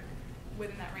weren't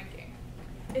within that ranking.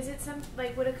 Is it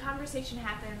would a conversation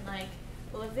happen like,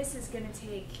 well, if this is going to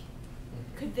take,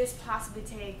 could this possibly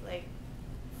take like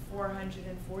 $440,000,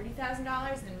 and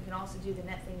then we can also do the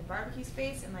net thing in barbecue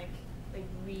space and like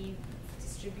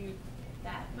redistribute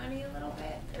that money a little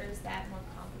bit, or is that more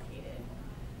complicated?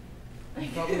 You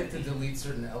probably have to delete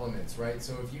certain elements, right?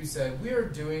 So if you said we're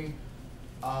doing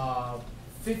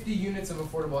 50 units of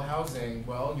affordable housing,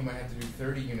 well, you might have to do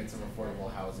 30 units of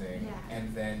affordable housing,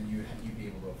 and then you'd be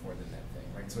able to afford the net thing,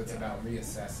 right? So it's about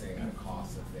reassessing the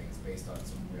cost of things based on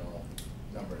some real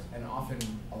numbers, and often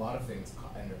a lot of things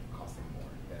end up costing more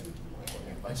than what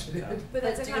we budgeted. But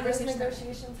that's do those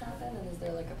negotiations happen, and is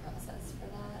there like a process for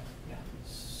that? Yeah.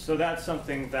 So that's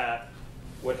something that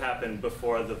would happen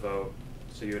before the vote.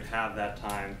 So you would have that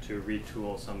time to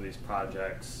retool some of these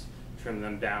projects, trim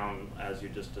them down as you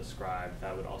just described.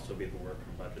 That would also be the work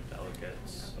from budget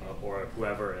delegates or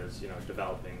whoever is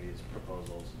developing these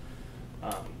proposals.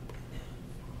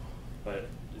 But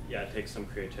yeah, it takes some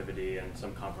creativity and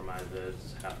some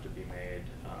compromises have to be made.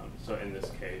 So in this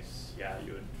case, yeah,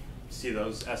 you would see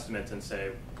those estimates and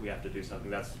say we have to do something.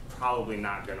 That's probably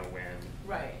not going to win.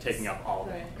 Right. Taking up all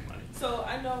the money. So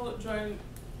I know during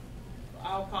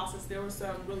our process there were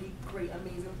some really great,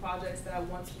 amazing projects that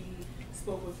once we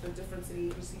spoke with the different city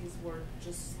agencies were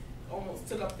just almost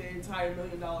took up the entire $1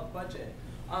 million budget.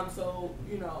 So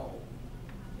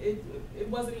it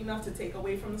wasn't enough to take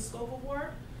away from the scope of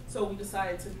work. So we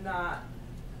decided to not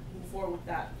move forward with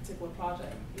that particular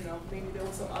project. You know, maybe there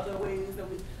were some other ways that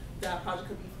that project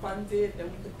could be funded that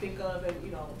we could think of, and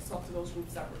you know, talk to those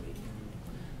groups separately.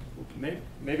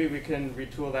 Maybe we can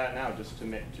retool that now just to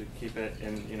keep it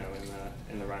in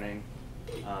the running.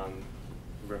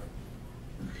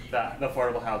 The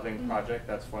affordable housing project,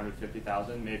 that's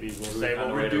 450,000. Maybe we'll say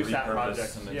we'll reduce that project.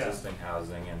 Some existing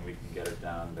housing, and we can get it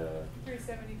down to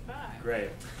 375. Great.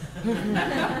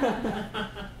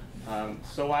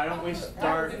 So why don't we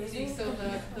start? So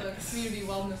the community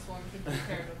wellness one could be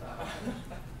paired with that one.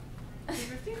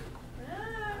 350?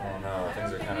 Oh no,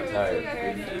 things are kind of tight.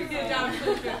 We could get it down to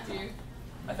 350.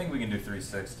 I think we can do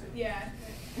 360. Yeah.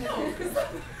 No, because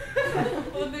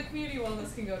well, the community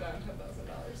wellness can go down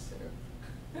 $10,000 too.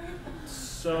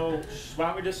 So why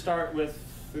don't we just start with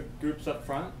the groups up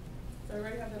front? So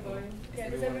everybody have their voting? Yeah,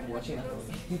 does everyone watching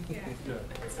Yeah.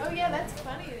 Oh yeah, that's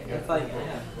funny. It's like,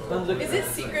 Is it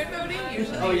secret voting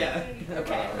usually? Oh yeah.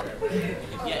 Okay.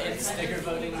 Yeah, it's sticker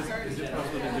voting. Is it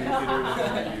possible to do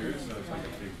theater years? So it's like a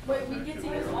big Wait, we get to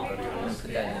use all everybody else.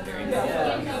 Put that in there.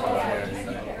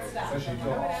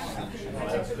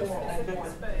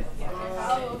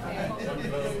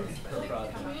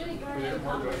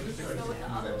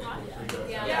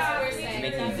 It's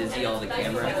making you dizzy all the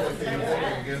camera.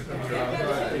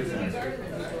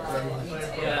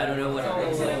 I don't know what it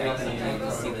looks like. I can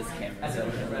only see this camera, so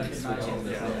I'm switching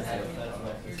this.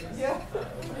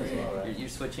 You're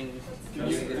switching. Can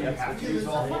you switch?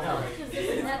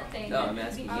 No, I'm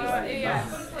asking you.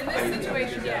 Yeah. In this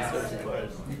situation, yes.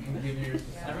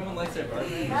 Everyone likes their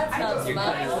barbecue. That sounds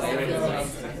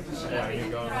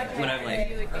When I'm like,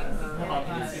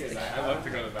 I love to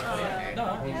go to the bathroom. no,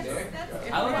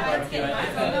 I like the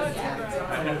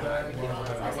barbecue. I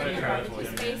want to travel. I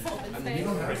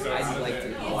just like to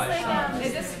watch.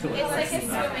 It's like a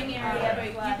swimming area, but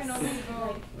you can only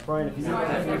go. Brian, if you know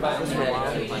anything about this for a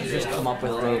while, Just come up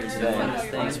with rope today.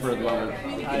 Thanks for the moment.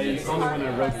 It's only when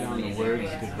I wrote down the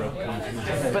words did rope come to me.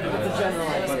 But the general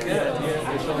idea. But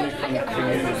yeah, it's only from the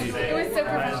community. It was so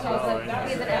professional, so we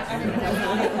ended up.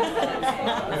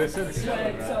 But it's I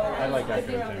like that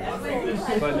kind of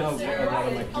thing. But no, a lot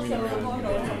of my community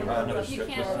around just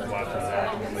watching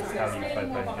that, like how do you fight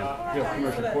by hand. We have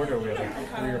commercial quarter, we have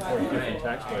like 3 or 4 different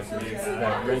tax places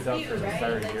that rent out for the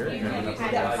entire year, and then up for the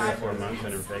 3 or 4 months,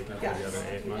 and are vacant for the other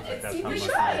 8 months. Like that's how much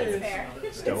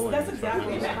is stolen. That's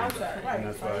exactly the concept, right? And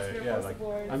that's why, yeah, like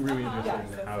I'm really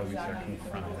interested in how we start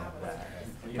confronting that.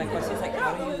 My question is like,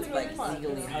 how do you like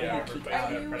legally? How do you keep out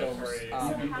those? You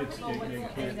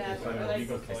can't decide a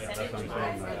legal case. That's what I'm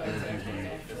saying. Like,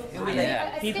 it would be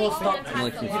Yeah. People stop. I'm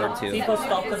looking for two. People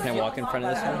stop. Can I walk in front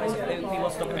of this one? People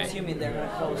stop consuming. They're gonna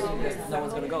close because no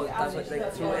one's gonna go. That's what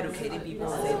like through educating people,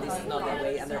 saying this is not that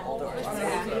way, and they're older.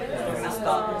 They're gonna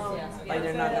stop. Like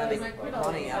they're not gonna make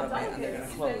money out of it, and they're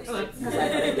gonna close. Because the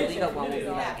legal one will be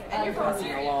like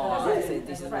passing a law that say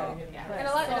this is wrong. In a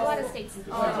lot of states.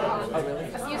 Oh really?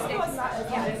 A few states,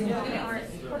 yeah, they aren't allowed.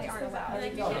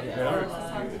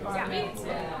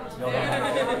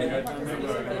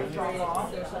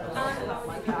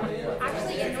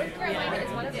 Actually, in North Carolina,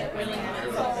 it's one of the really I'm not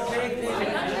sure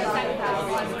exactly how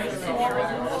small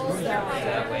rules there are.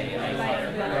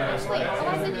 Actually,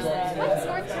 what's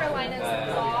North Carolina's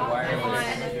law on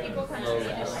people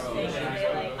contributing?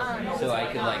 So I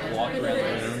could like walk around the room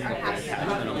with an attachment on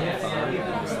my phone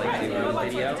and just like do a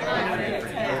video.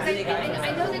 I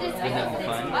know that it's fun.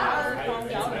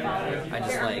 I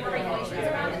just like,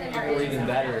 or even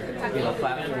better, we have a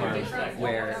platform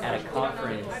where at a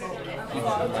conference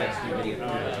people can live stream video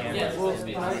through the cameras and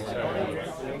be able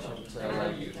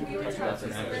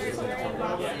to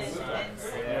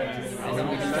and then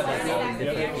we just put like all the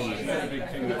 50s.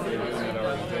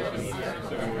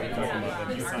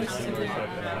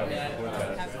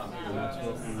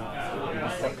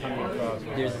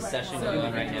 There's a session going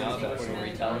on right now about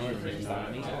storytelling and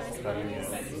economy.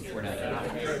 We're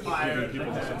not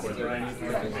people to support their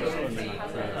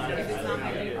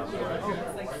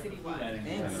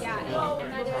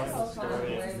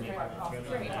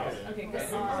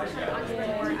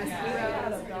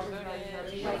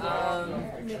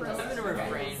I'm gonna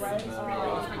refrain from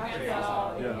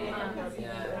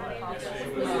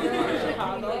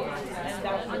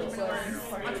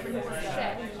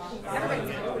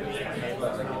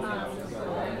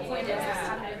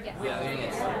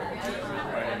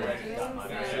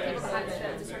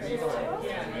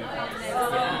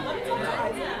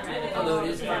although it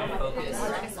is more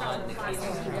focused on the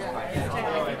cases.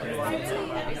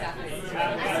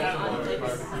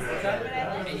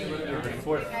 The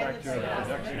fourth factor of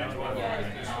production.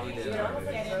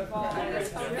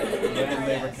 And then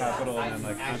labor capital and then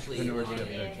like entrepreneurship,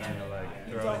 they're trying to like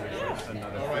throw in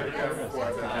another factor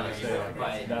to kind of say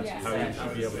like, that's how you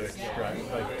should be able to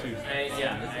extract, like to, you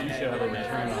should have a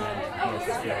return on it,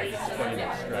 to be able to explain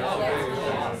extract.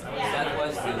 That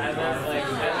was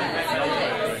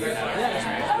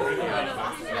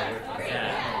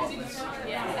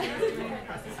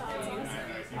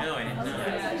no, I didn't know.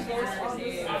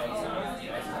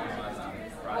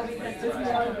 Just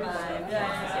more of mine. Yeah.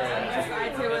 I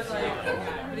too was like,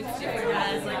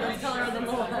 guys, like, let's color them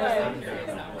all. I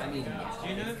mean, do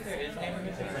you know if there is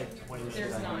neighborhoods that's like 20?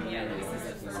 There's not yet. This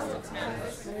is the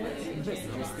first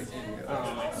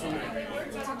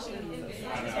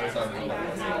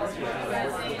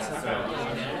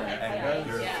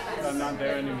I'm not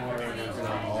there anymore.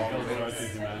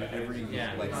 Every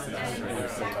like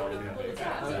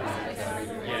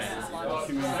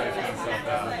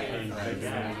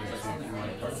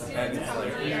and it's like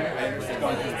it's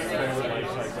gone through its whole life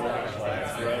cycle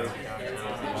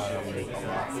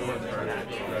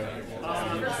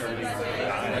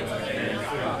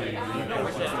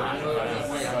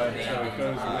so it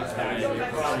goes with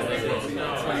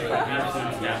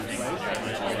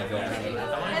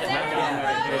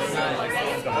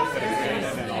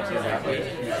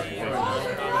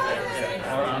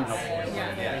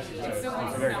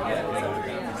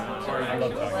I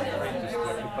love talking about it. Just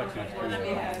the complexity is pretty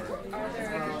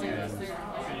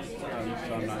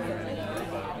so I'm not here anymore,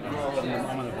 but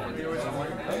I'm on the board.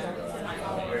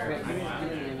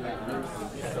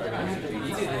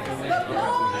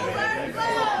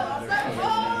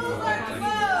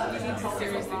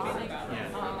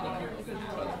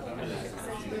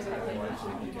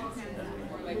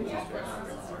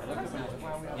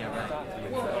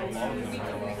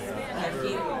 I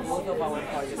think both of our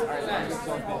projects are like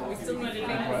we still need to think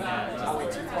our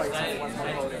 2 projects and 1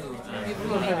 component.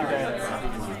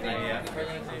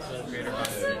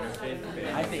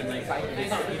 I think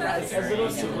it's a little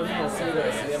subliminal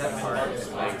service. We have a hard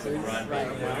right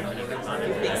now.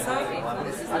 You think so?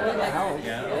 I think that helps.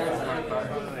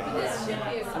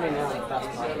 I mean, that's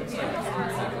part of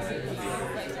it.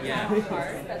 Yeah.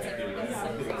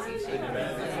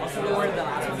 Also, we were the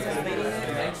last ones participating.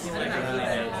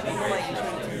 People like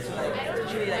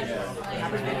usually like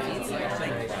average benefits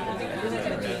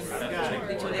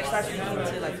when they start speaking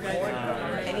to like board,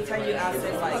 anytime you ask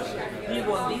them like, do you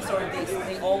want this or this,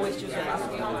 they always choose the last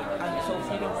one. And so if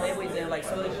you can play with them, like,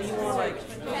 so if you want like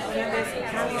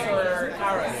candies or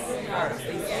carrots,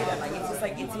 they say that like it's just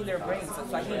like it's in their brains. So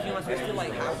I think humans are still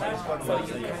like have that, so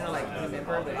you kind of like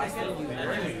remember the last thing you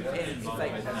learned, and it's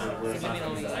like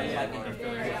subliminally like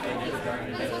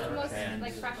This was the most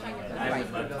like fresh on your mind.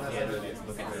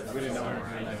 We didn't know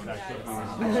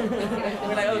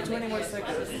we're like, oh, 20 more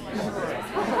seconds.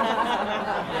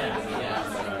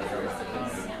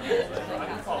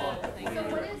 So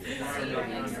what is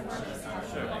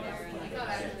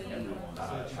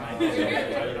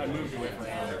I moved away from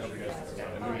it a couple years ago.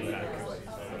 I moved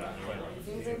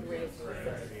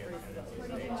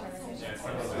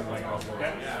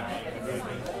back.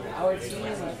 Our team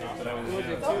was a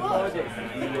 2 projects.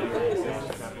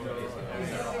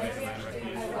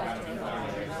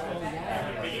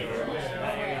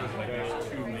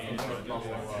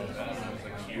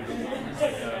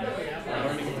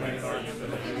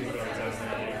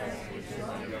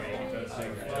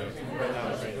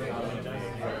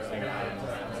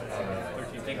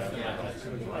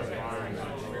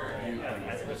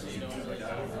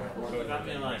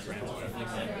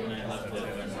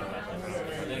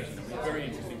 Very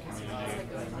interesting community.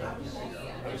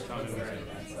 I was talking to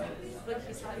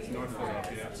it's North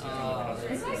Philadelphia.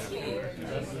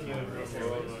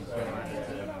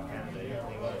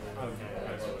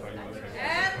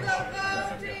 And the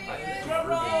voting is drum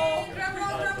roll, drum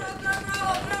roll, drum roll, drum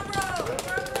roll, drum roll,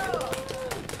 drum roll.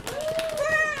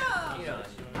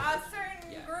 A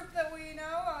certain group that we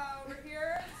know over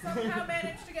here somehow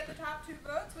managed to get the top 2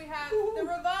 votes. We have the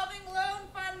revolving loan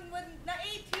fund with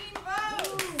 18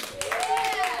 votes.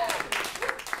 Yeah.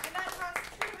 And that costs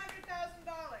 $200,000.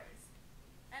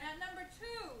 And at number 2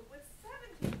 with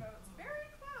 17 votes, very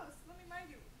close, let me remind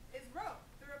you, is reRoute,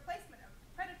 the replacement of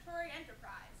predatory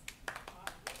enterprise.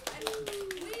 And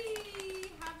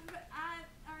we have at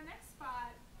our next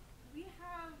spot, we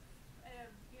have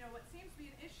what seems to be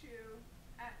an issue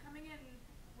at coming in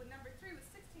with number 3 with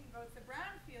 16 votes, the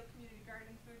Brownfield Community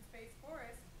Garden Food Space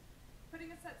Forest,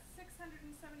 putting us at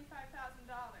 $675,000.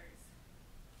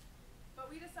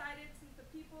 But we decided, since the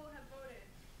people have voted,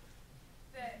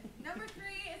 that number 3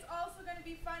 is also going to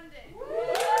be funded.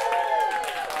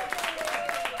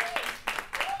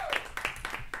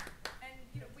 And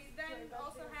we then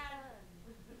also had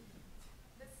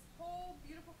this whole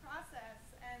beautiful process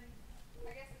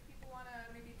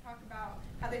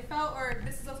they felt, or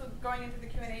this is also going into the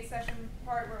Q&A session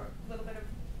part, we're a little bit of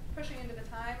pushing into the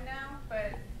time now,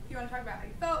 but if you want to talk about how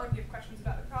you felt or if you have questions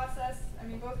about the process, I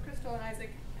mean, both Crystal and Isaac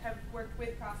have worked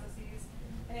with processes,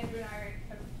 and Andrew and I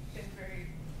have been very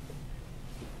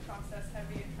process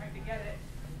heavy in trying to get it.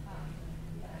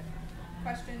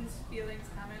 Questions, feelings,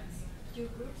 comments? Do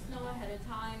groups know ahead of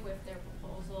time with their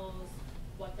proposals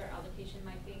what their allocation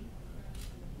might be?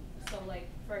 So like,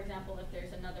 for example, if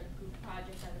there's another group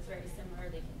project that is very similar,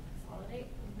 they can consolidate.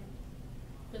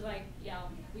 Because like, yeah,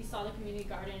 we saw the community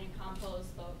garden and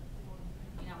compost, but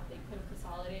you know, they could have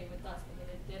consolidated with us, but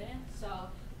they didn't. So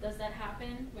does that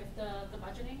happen with the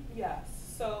budgeting? Yes.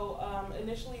 So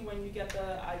initially when you get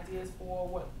the ideas for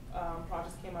what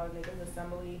projects came out of Neighborhood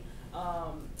Assembly,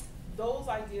 those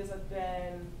ideas have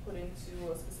been put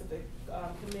into a specific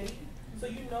committee. So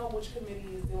you know which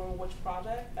committee is doing which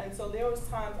project. And so there was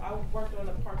times I worked on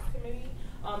the Parks Committee.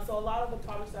 So a lot of the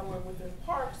projects that were within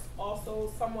Parks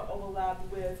also somewhat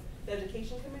overlapped with the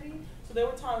Education Committee. So there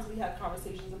were times we had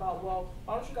conversations about, well,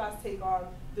 why don't you guys take on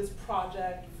this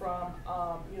project from,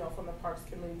 you know, from the Parks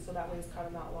Committee, so that way it's kind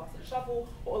of not lost in the shuffle,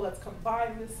 or let's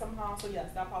combine this somehow. So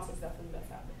yes, that process definitely does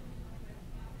happen.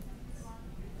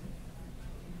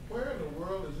 Where in the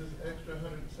world is this extra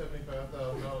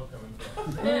 $175,000 coming from?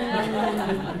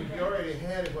 If you already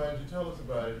had it, why didn't you tell us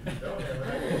about it? If you don't have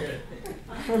it,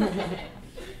 I can get it.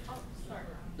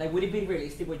 Like, would it be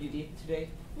realistic what you did today?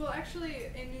 Well,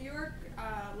 actually, in New York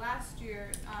last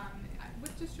year,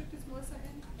 what district is Melissa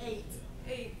in? 8.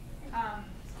 8. You know,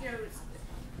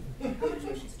 how much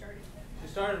was she starting with? She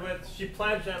started with, she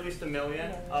pledged at least $1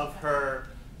 million of her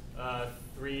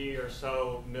 $3 or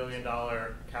so million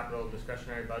capital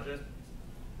discretionary budget,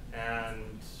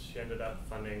 and she ended up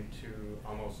funding to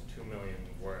almost $2 million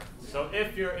worth. So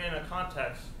if you're in a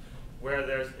context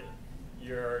where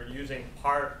you're using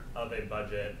part of a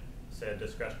budget, say a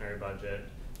discretionary budget,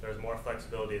 there's more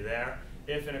flexibility there.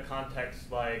 If in a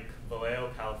context like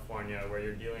Vallejo, California, where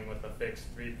you're dealing with a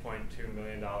fixed $3.2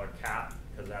 million cap,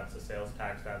 because that's a sales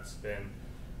tax that's been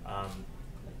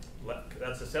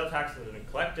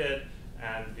collected,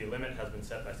 and the limit has been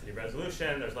set by city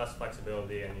resolution, there's less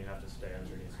flexibility and you have to stay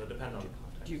underneath. So it depends on the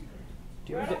context.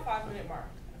 We're at a 5-minute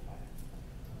mark.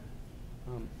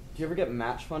 Do you ever get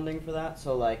match funding for that?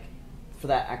 So like, for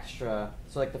that extra,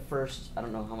 so like the first, I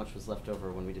don't know how much was left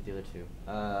over when we did the other two.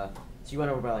 So you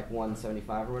went over by like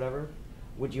 175 or whatever.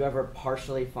 Would you ever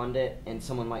partially fund it and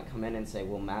someone might come in and say,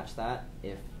 we'll match that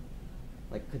if,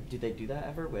 like, do they do that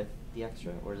ever with the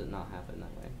extra, or does it not happen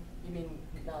that way? You mean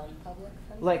non-public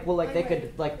funding? Like, well, like they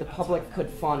could, like the public could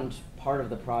fund part of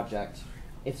the project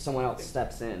if someone else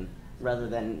steps in, rather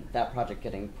than that project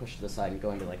getting pushed to the side and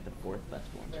going to like the fourth best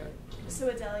one. Right. So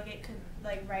a delegate could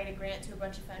like write a grant to a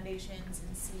bunch of foundations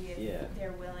and see if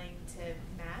they're willing to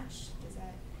match. Is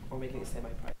that? Or making it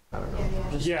semi-private. I don't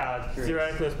know. Yeah,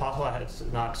 theoretically it's possible. It's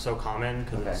not so common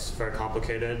because it's very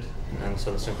complicated, and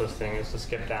so the simplest thing is to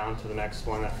skip down to the next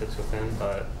one that fits within,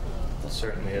 but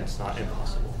certainly it's not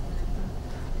impossible.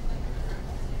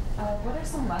 What are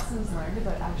some lessons learned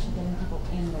about actually getting people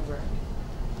in the room?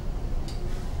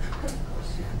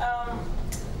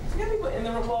 To get people in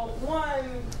the room, well,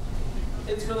 one,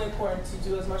 it's really important to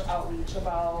do as much outreach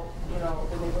about, you know,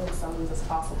 the neighborhood assemblies as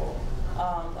possible.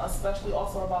 Especially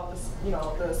also about this, you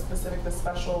know, the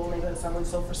special neighborhood assembly.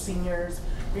 So for seniors,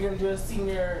 if you're going to do a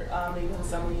senior neighborhood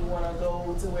assembly, you want to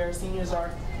go to where seniors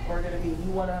are going to be.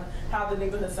 You want to have the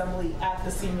neighborhood assembly at the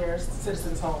senior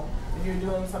citizens' home. If you're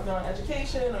doing something on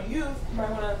education or youth, you might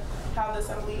want to have the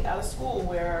assembly at a school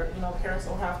where, you know, parents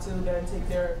don't have to then take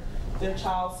their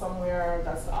child somewhere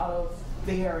that's out of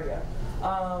the area.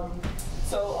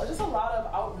 So just a lot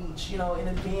of outreach, you know, in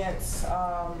advance,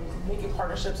 making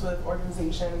partnerships with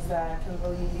organizations that can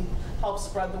really help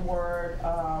spread the word,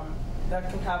 that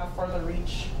can have a further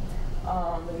reach.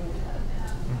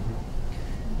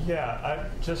 Yeah,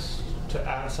 just to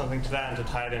add something to that and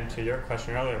to tie it into your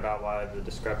question earlier about why the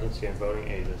discrepancy in voting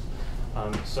ages.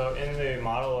 So in the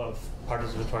model of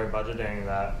participatory budgeting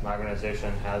that my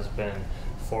organization has been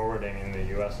forwarding in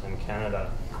the US and Canada,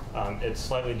 it's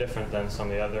slightly different than some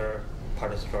of the other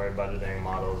participatory budgeting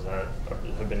models that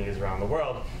have been used around the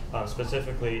world,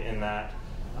 specifically in that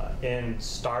in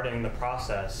starting the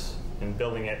process and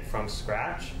building it from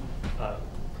scratch,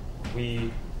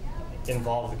 we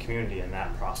involve the community in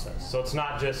that process. So it's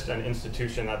not just an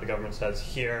institution that the government says,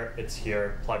 here, it's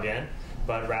here, plug in,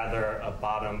 but rather a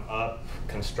bottom-up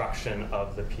construction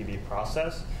of the PB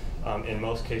process. In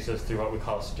most cases through what we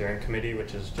call a steering committee,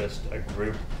 which is just a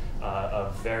group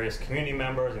of various community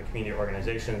members and community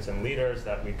organizations and leaders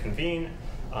that we convene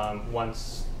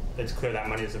once it's clear that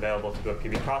money is available to do a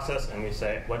PB process, and we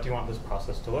say, what do you want this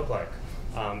process to look like?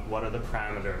 What are the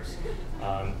parameters?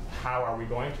 How are we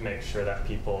going to make sure that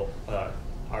people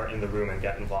are in the room and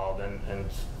get involved, and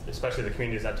especially the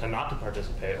communities that tend not to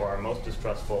participate or are most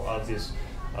distrustful of these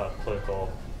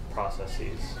political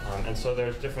processes. And so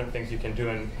there's different things you can do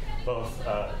in both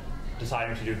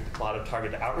deciding to do a lot of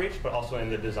targeted outreach, but also in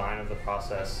the design of the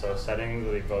process. So setting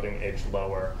the voting age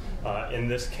lower. In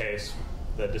this case,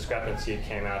 the discrepancy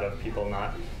came out of people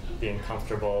not being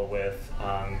comfortable with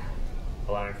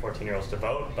allowing 14-year-olds to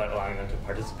vote, but allowing them to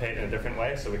participate in a different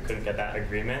way, so we couldn't get that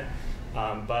agreement.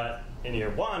 But in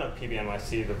year 1 of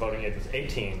PBNYC, the voting age was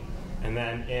 18. And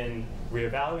then in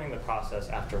reevaluating the process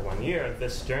after 1 year,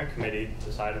 this steering committee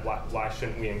decided why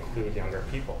shouldn't we include younger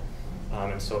people?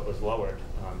 And so it was lowered.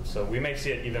 So we may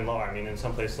see it even lower. I mean, in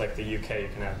some places like the UK, you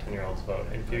can have 10-year-olds vote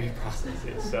in PB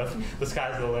processes. So the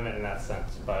sky's the limit in that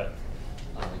sense. But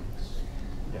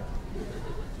yeah.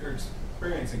 Your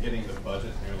experience in getting the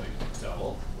budget nearly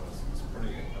doubled was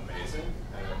pretty amazing,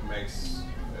 and it makes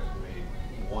me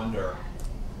wonder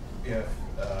if,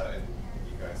 and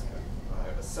you guys can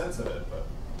have a sense of it, but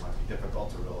it might be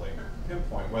difficult to really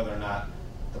pinpoint whether or not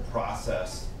the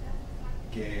process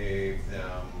gave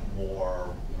them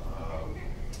more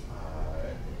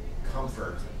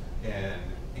comfort in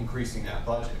increasing that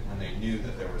budget when they knew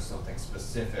that there was something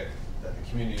specific that the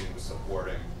community was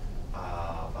supporting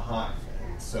behind.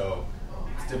 And so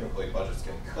typically budgets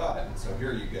get cut, and so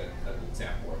here you get an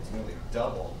example where it's nearly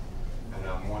doubled. And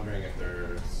I'm wondering if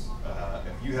there's,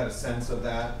 if you had a sense of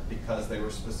that because they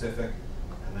were specific,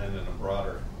 and then in a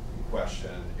broader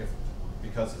question, if,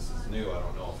 because this is new, I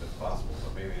don't know if it's possible,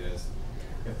 but maybe it is,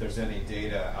 if there's any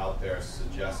data out there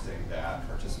suggesting that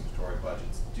participatory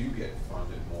budgets do get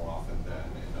funded more often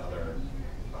than in other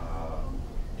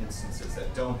instances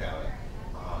that don't have it,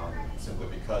 simply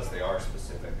because they are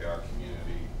specific, they are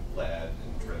community-led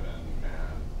and driven,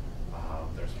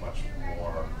 and there's much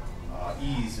more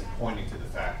ease in pointing to the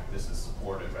fact that this is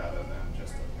supported rather than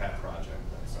just a pet project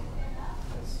that someone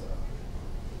is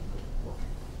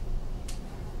working.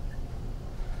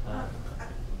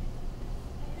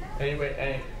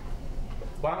 Anyway,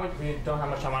 why don't we don't have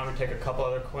much time, why don't we take a couple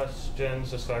other questions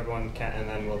just so everyone can, and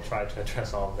then we'll try to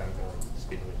address all of them really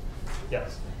speedily.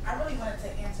 Yes? I really wanted to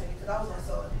answer because I was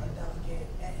also a delegate,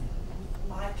 and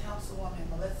my councilwoman,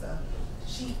 Melissa,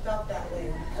 she felt that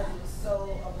way because it was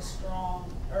so of a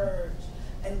strong urge.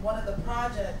 And one of the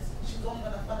projects, she was only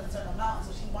going to fund a certain amount,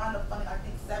 so she wound up funding, I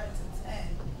think, 7 to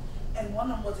 10. And one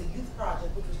of them was a youth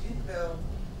project, which was Youth Build,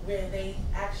 where they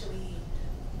actually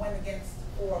went against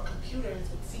for computers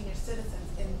with senior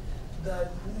citizens in the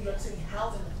New York City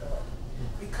Housing Authority.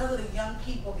 Because of the young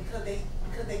people, because they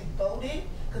voted,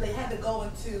 because they had to go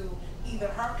into either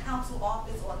her council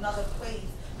office or another place,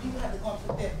 people had to go and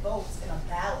put their votes in a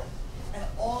ballot. And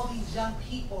all these young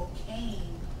people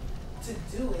came to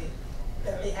do it,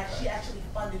 that they actually, she actually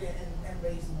funded it and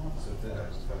raised more money. So it did have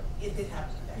an effect. It did have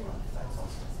an effect on the sites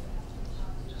also.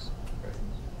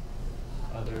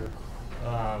 Other,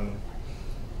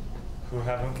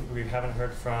 we haven't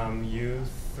heard from you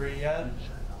three yet?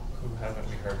 Who haven't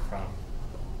we heard from?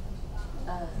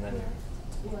 And then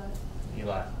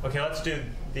Eli. Okay, let's do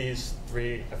these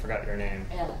three. I forgot your name.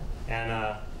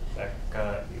 Anna,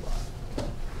 Becca, Eli.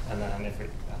 And then if we,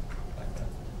 Becca.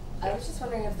 I was just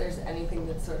wondering if there's anything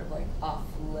that's sort of like off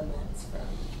limits from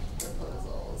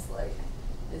proposals. Like,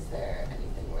 is there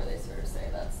anything where they sort of say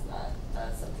that's not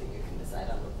something you can decide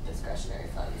on with discretionary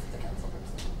funds as a council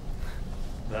person?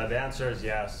 The answer is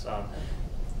yes.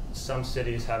 Some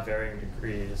cities have varying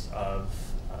degrees of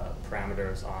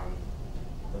parameters on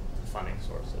the funding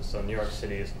sources. So New York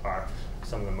City's are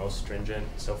some of the most stringent.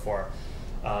 So for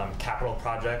capital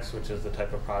projects, which is the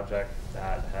type of project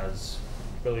that has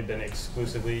really been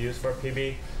exclusively used for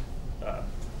PB,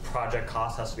 project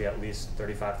cost has to be at least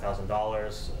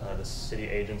 $35,000. The city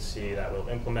agency that will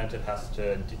implement it has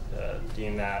to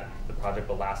deem that the project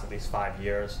will last at least 5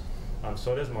 years.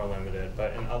 So it is more limited,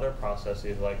 but in other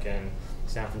processes like in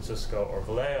San Francisco or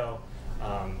Vallejo,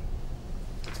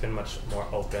 it's been much more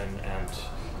open, and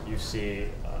you see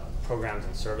programs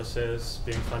and services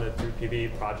being funded through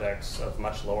PB, projects of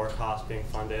much lower cost being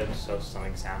funded. So some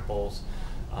examples,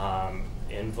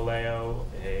 in Vallejo,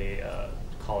 a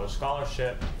college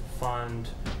scholarship fund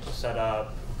set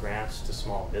up, grants to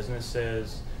small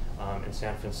businesses. In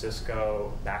San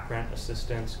Francisco, back rent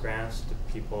assistance grants to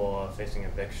people facing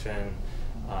eviction,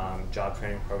 job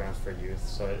training programs for youth.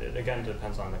 So it again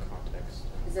depends on the context.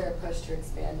 Is there a push to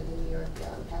expand it in New York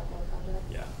beyond capital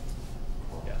projects? Yeah.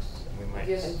 Yes. And we might.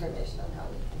 Do you have information on how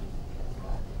we can get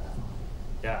that?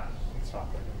 Yeah. Let's talk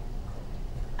about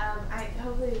it.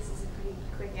 Hopefully this is a pretty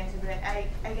quick answer, but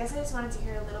I guess I just wanted to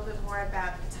hear a little bit more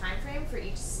about the time frame for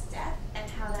each step and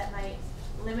how that might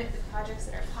limit the projects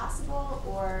that are possible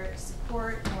or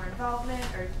support more involvement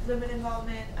or limit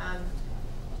involvement.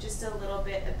 Just a little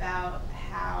bit about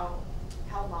how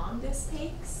long this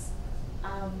takes.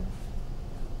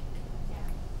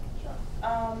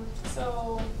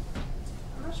 So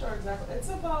I'm not sure exactly. It's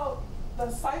about, the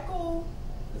cycle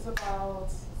is about,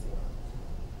 let's see,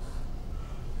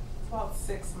 it's about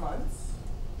 6 months.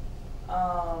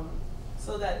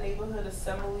 So that neighborhood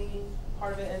assembly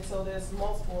part of it, and so there's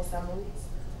multiple assemblies.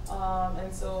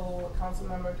 And so a council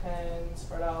member can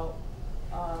spread out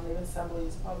neighborhood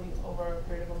assemblies probably over a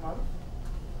period of a month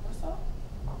or so.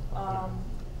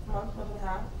 Month and a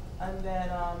half. And then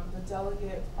the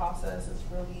delegate process is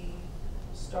really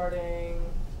starting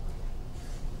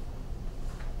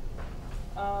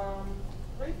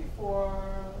right before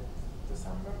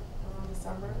December, around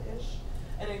December-ish.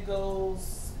 And it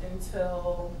goes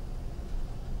until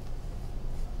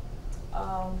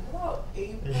about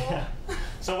April. Yeah.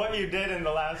 So what you did in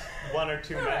the last 1 or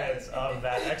 2 minutes of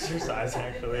that exercise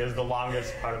actually is the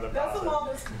longest part of the process. That's the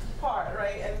longest part,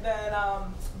 right? And then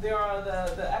there are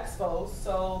the expos.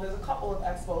 So there's a couple of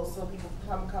expos, so people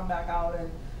come back out and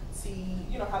see,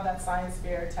 have that science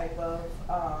fair type of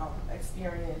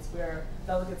experience where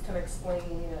delegates can explain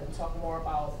and talk more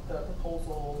about the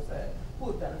proposals and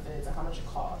who it benefits and how much it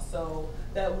costs, so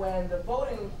that when the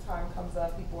voting time comes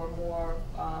up, people are more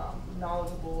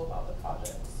knowledgeable about the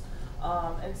projects.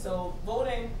 And so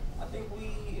voting, I think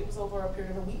it was over a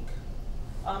period of a week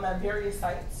at various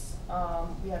sites.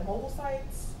 We had mobile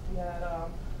sites, we had a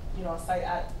site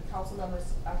at the council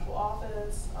member's actual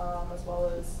office, as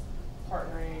well as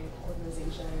partnering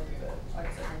organization, like I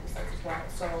said, mobile sites as well.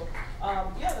 So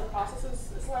yeah, the process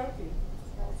is lengthy.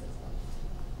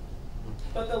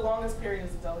 But the longest period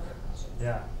is the delegate process.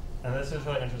 Yeah, and this is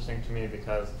really interesting to me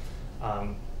because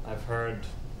I've heard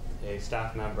a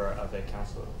staff member of a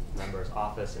council member's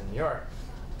office in New York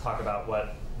talk about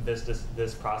what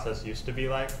this process used to be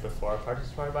like before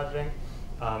participatory budgeting.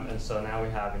 And so now we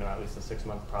have at least a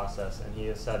 6-month process, and he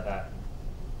has said that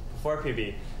before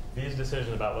PB, these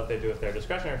decisions about what they do with their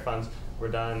discretionary funds were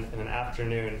done in an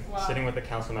afternoon, sitting with a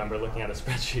council member looking at a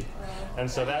spreadsheet. And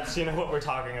so that's what we're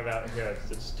talking about here.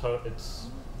 It's a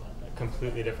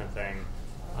completely different thing.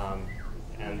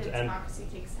 And democracy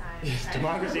takes time. Yes,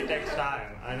 democracy takes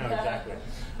time. I know, exactly.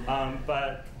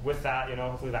 But with that,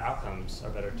 hopefully the outcomes are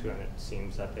better too, and it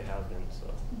seems that they have been.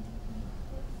 So.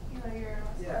 You want your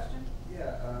last question?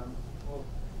 Yeah. Well,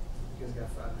 you guys got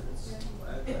 5 minutes.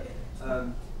 Yeah.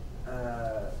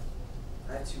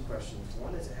 I have 2 questions.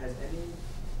 One is, has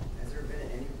there been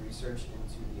any research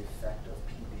into the effect of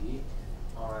PB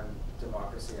on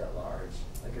democracy at large?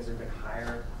 Like, has there been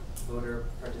higher voter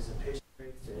participation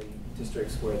rates in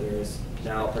districts where there is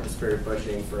now participatory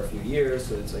budgeting for a few years,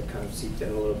 so it's like kind of seeped in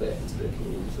a little bit into the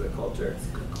community, into the culture?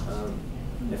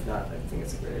 If not, I think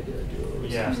it's a great idea to do a little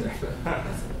research there.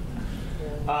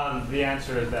 The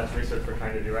answer is that's research we're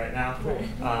trying to do right now.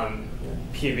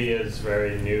 PB is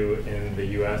very new in the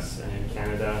US and in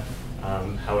Canada.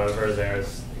 However,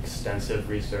 there's extensive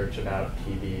research about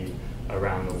PB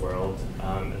around the world,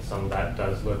 and some of that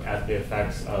does look at the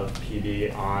effects of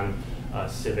PB on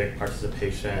civic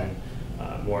participation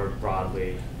more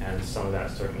broadly, and some of that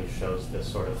certainly shows this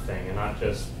sort of thing, and not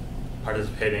just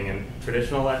participating in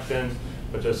traditional elections,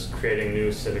 but just creating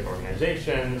new civic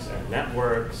organizations and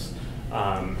networks.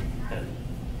 And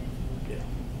yeah,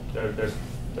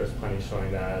 there's plenty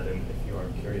showing that, and if you are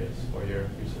curious for your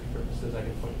research purposes, I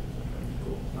can point you to something.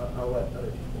 Cool. I'll let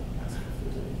other people ask if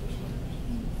there's any additional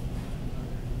questions.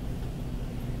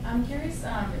 I'm curious,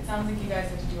 it sounds like you guys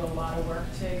have to do a lot of work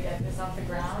to get this off the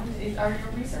ground. Are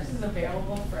your resources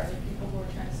available for other people who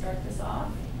are trying to start this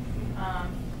off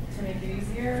to make it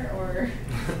easier, or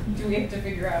do we have to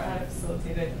figure out how to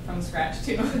facilitate it from scratch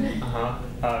too? Do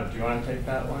you want to take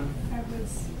that one? I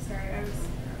was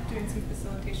doing some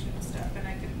facilitation stuff and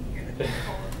I didn't hear the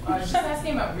whole. I was just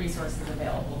asking about resources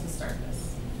available to start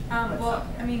this. Well,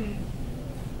 I mean,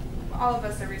 all of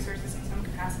us have resources in some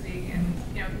capacity,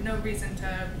 and no reason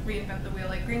to reinvent the wheel.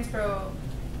 Like Greensboro,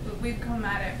 we've come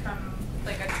at it from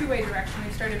like a two-way direction.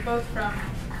 We started both from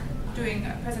doing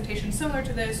a presentation similar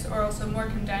to this, or also more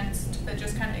condensed that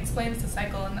just kind of explains the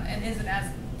cycle and isn't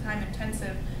as time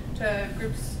intensive, to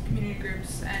groups, community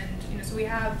groups, and so we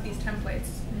have these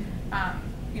templates,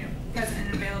 present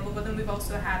and available. But then we've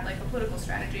also had like a political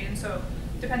strategy, and so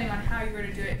depending on how you were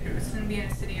to do it, if it was going to be in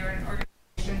a city or an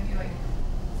organization, like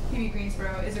PB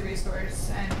Greensboro is a resource,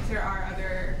 and there are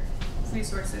other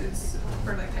resources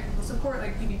for like technical support,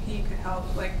 like PBP could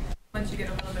help, like once you get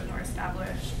a little bit more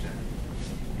established.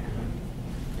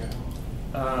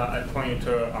 I point you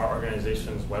to our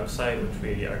organization's website, which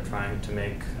we are trying to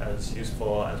make as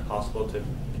useful as possible to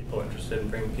people interested in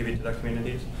bringing PB to their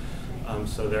communities.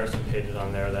 So there are some pages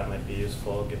on there that might be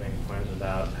useful, giving pointers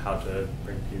about how to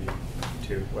bring PB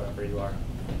to wherever you are.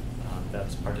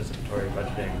 That's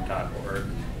participatorybudgeting.org.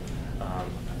 I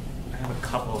have a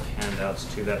couple of handouts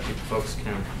too that you folks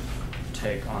can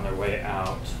take on their way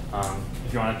out.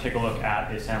 If you want to take a look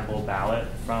at a sample ballot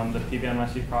from the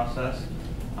PBNYC process,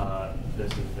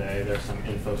 this is there's some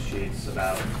info sheets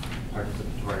about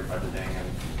participatory budgeting,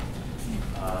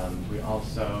 and we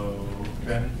also, do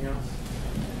you have anything else?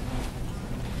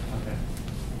 Okay.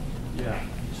 Yeah,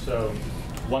 so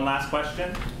one last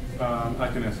question. I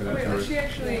can answer that. Wait, was she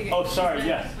actually? Oh, sorry,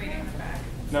 yes. Waiting in the back.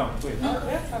 No, please. Oh,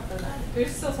 that's time for that.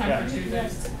 There's still time for two.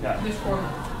 There's 4 more.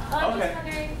 I'm just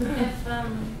wondering if,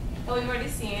 well, we've already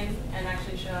seen and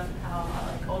actually shown how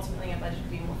like ultimately a budget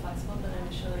could be more flexible than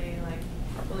initially like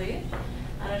believed.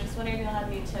 And I was just wondering if you have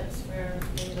any tips for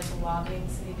maybe like lobbying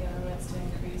city governments to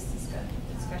increase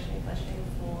discretionary budgeting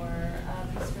for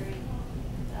participatory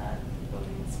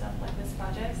voting stuff like this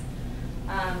projects.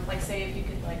 Like say if you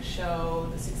could like show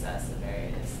the success of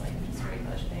various like participatory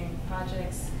budgeting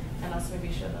projects, and also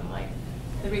maybe show them like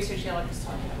the research Yellow was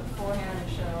talking about beforehand,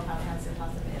 and show how it has a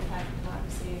positive impact on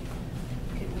democracy.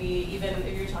 Could we even,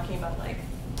 if you're talking about like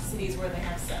cities where they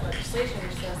have set legislation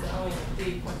which says that only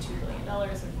 $3.2 billion, or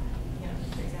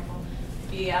for example,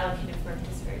 be allocated for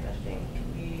participatory budgeting, could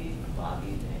we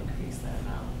lobby to increase that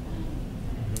amount?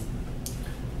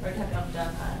 Or have you done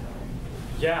that?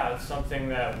 Yeah, it's something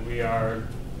that we are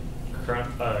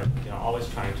always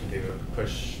trying to do.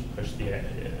 Push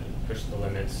the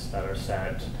limits that are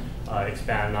set.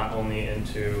 Expand not only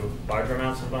into larger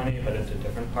amounts of money, but into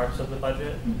different parts of the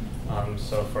budget.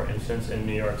 So, for instance, in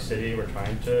New York City, we're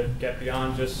trying to get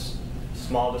beyond just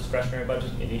small discretionary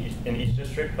budgets in each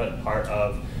district, but part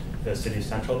of the city's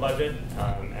central budget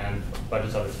and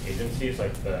budgets of its agencies,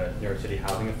 like the New York City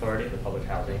Housing Authority, the public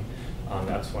housing.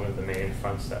 That's one of the main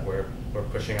fronts that we're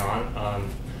pushing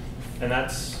on, and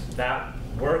that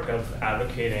work of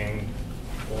advocating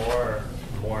for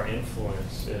more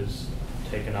influence is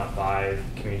taken up by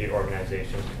community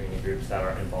organizations, community groups that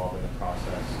are involved in the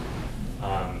process.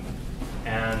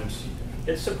 And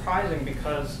it's surprising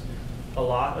because a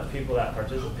lot of people that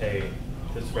participate,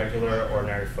 just regular,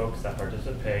 ordinary folks that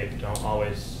participate, don't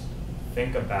always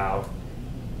think about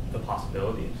the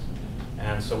possibilities.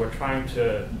 And so we're trying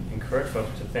to encourage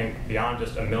folks to think beyond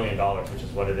just $1 million, which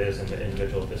is what it is in the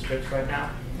individual districts right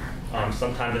now.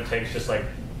 Sometimes it takes just like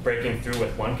breaking through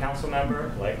with one council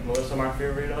member, like Melissa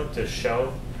Marfiorito, to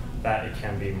show that it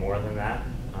can be more than that.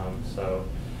 So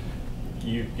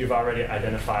you've already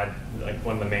identified like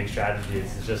one of the main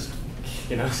strategies is just,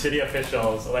 city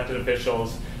officials, elected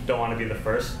officials don't want to be the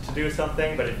first to do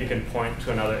something, but if you can point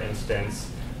to another instance,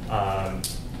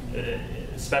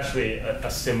 especially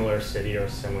a similar city or a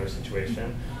similar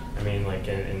situation. I mean, like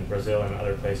in Brazil and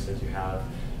other places, you have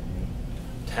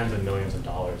tens of millions of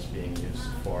dollars being used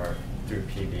through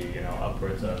PB,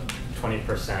 upwards of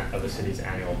 20% of the city's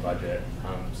annual budget.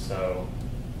 So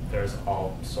there's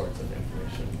all sorts of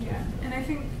information. Yeah, and I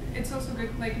think it's also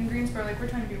good, like in Greensboro, like we're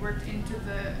trying to be worked into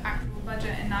the actual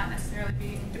budget and not necessarily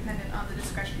being dependent on the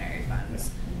discretionary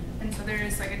funds. And so there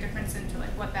is like a difference into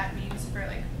like what that means for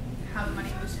like how the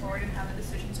money moves forward and how the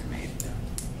decisions are made. Yeah.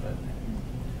 But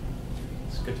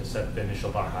it's good to set the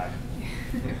initial bar high.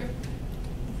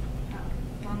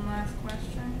 One last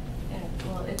question. Yeah,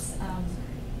 well, it's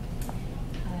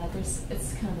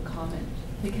it's kind of a comment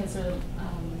because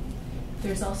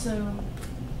there's also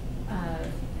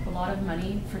a lot of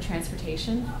money for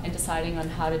transportation and deciding on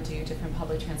how to do different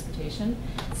public transportation.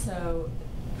 So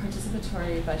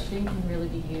participatory budgeting can really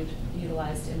be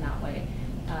utilized in that way.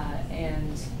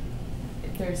 And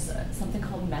there's something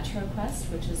called MetroQuest,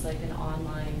 which is like an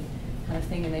online kind of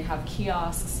thing, and they have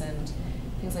kiosks and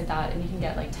things like that, and you can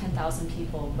get like 10,000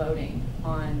 people voting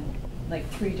on like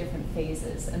 3 different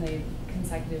phases, and they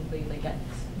consecutively like get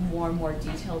more and more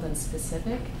detailed and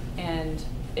specific, and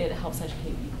it helps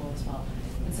educate people as well.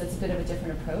 And so it's a bit of a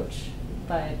different approach,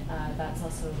 but that's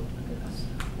also a good one.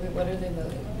 Wait, what are they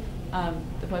voting?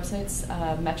 The website's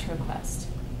MetroQuest.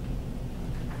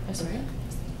 Oh, sorry?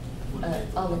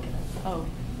 I'll look it up. Oh,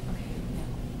 okay.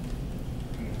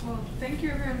 Yeah. Well, thank you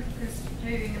everyone for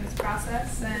participating in this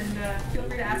process, and feel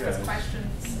free to ask us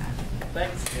questions.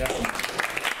 Thanks. Yeah.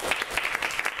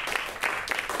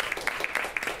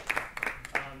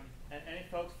 And any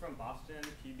folks from Boston,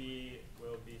 PB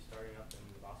will be starting up in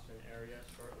the Boston area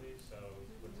shortly, so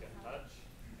let's get in touch.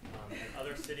 And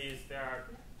other cities, there are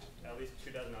at least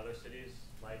 24 other cities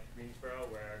like Greensboro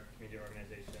where community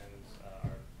organizations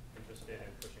are interested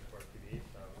in pushing for PB.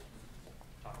 So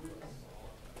talk to us.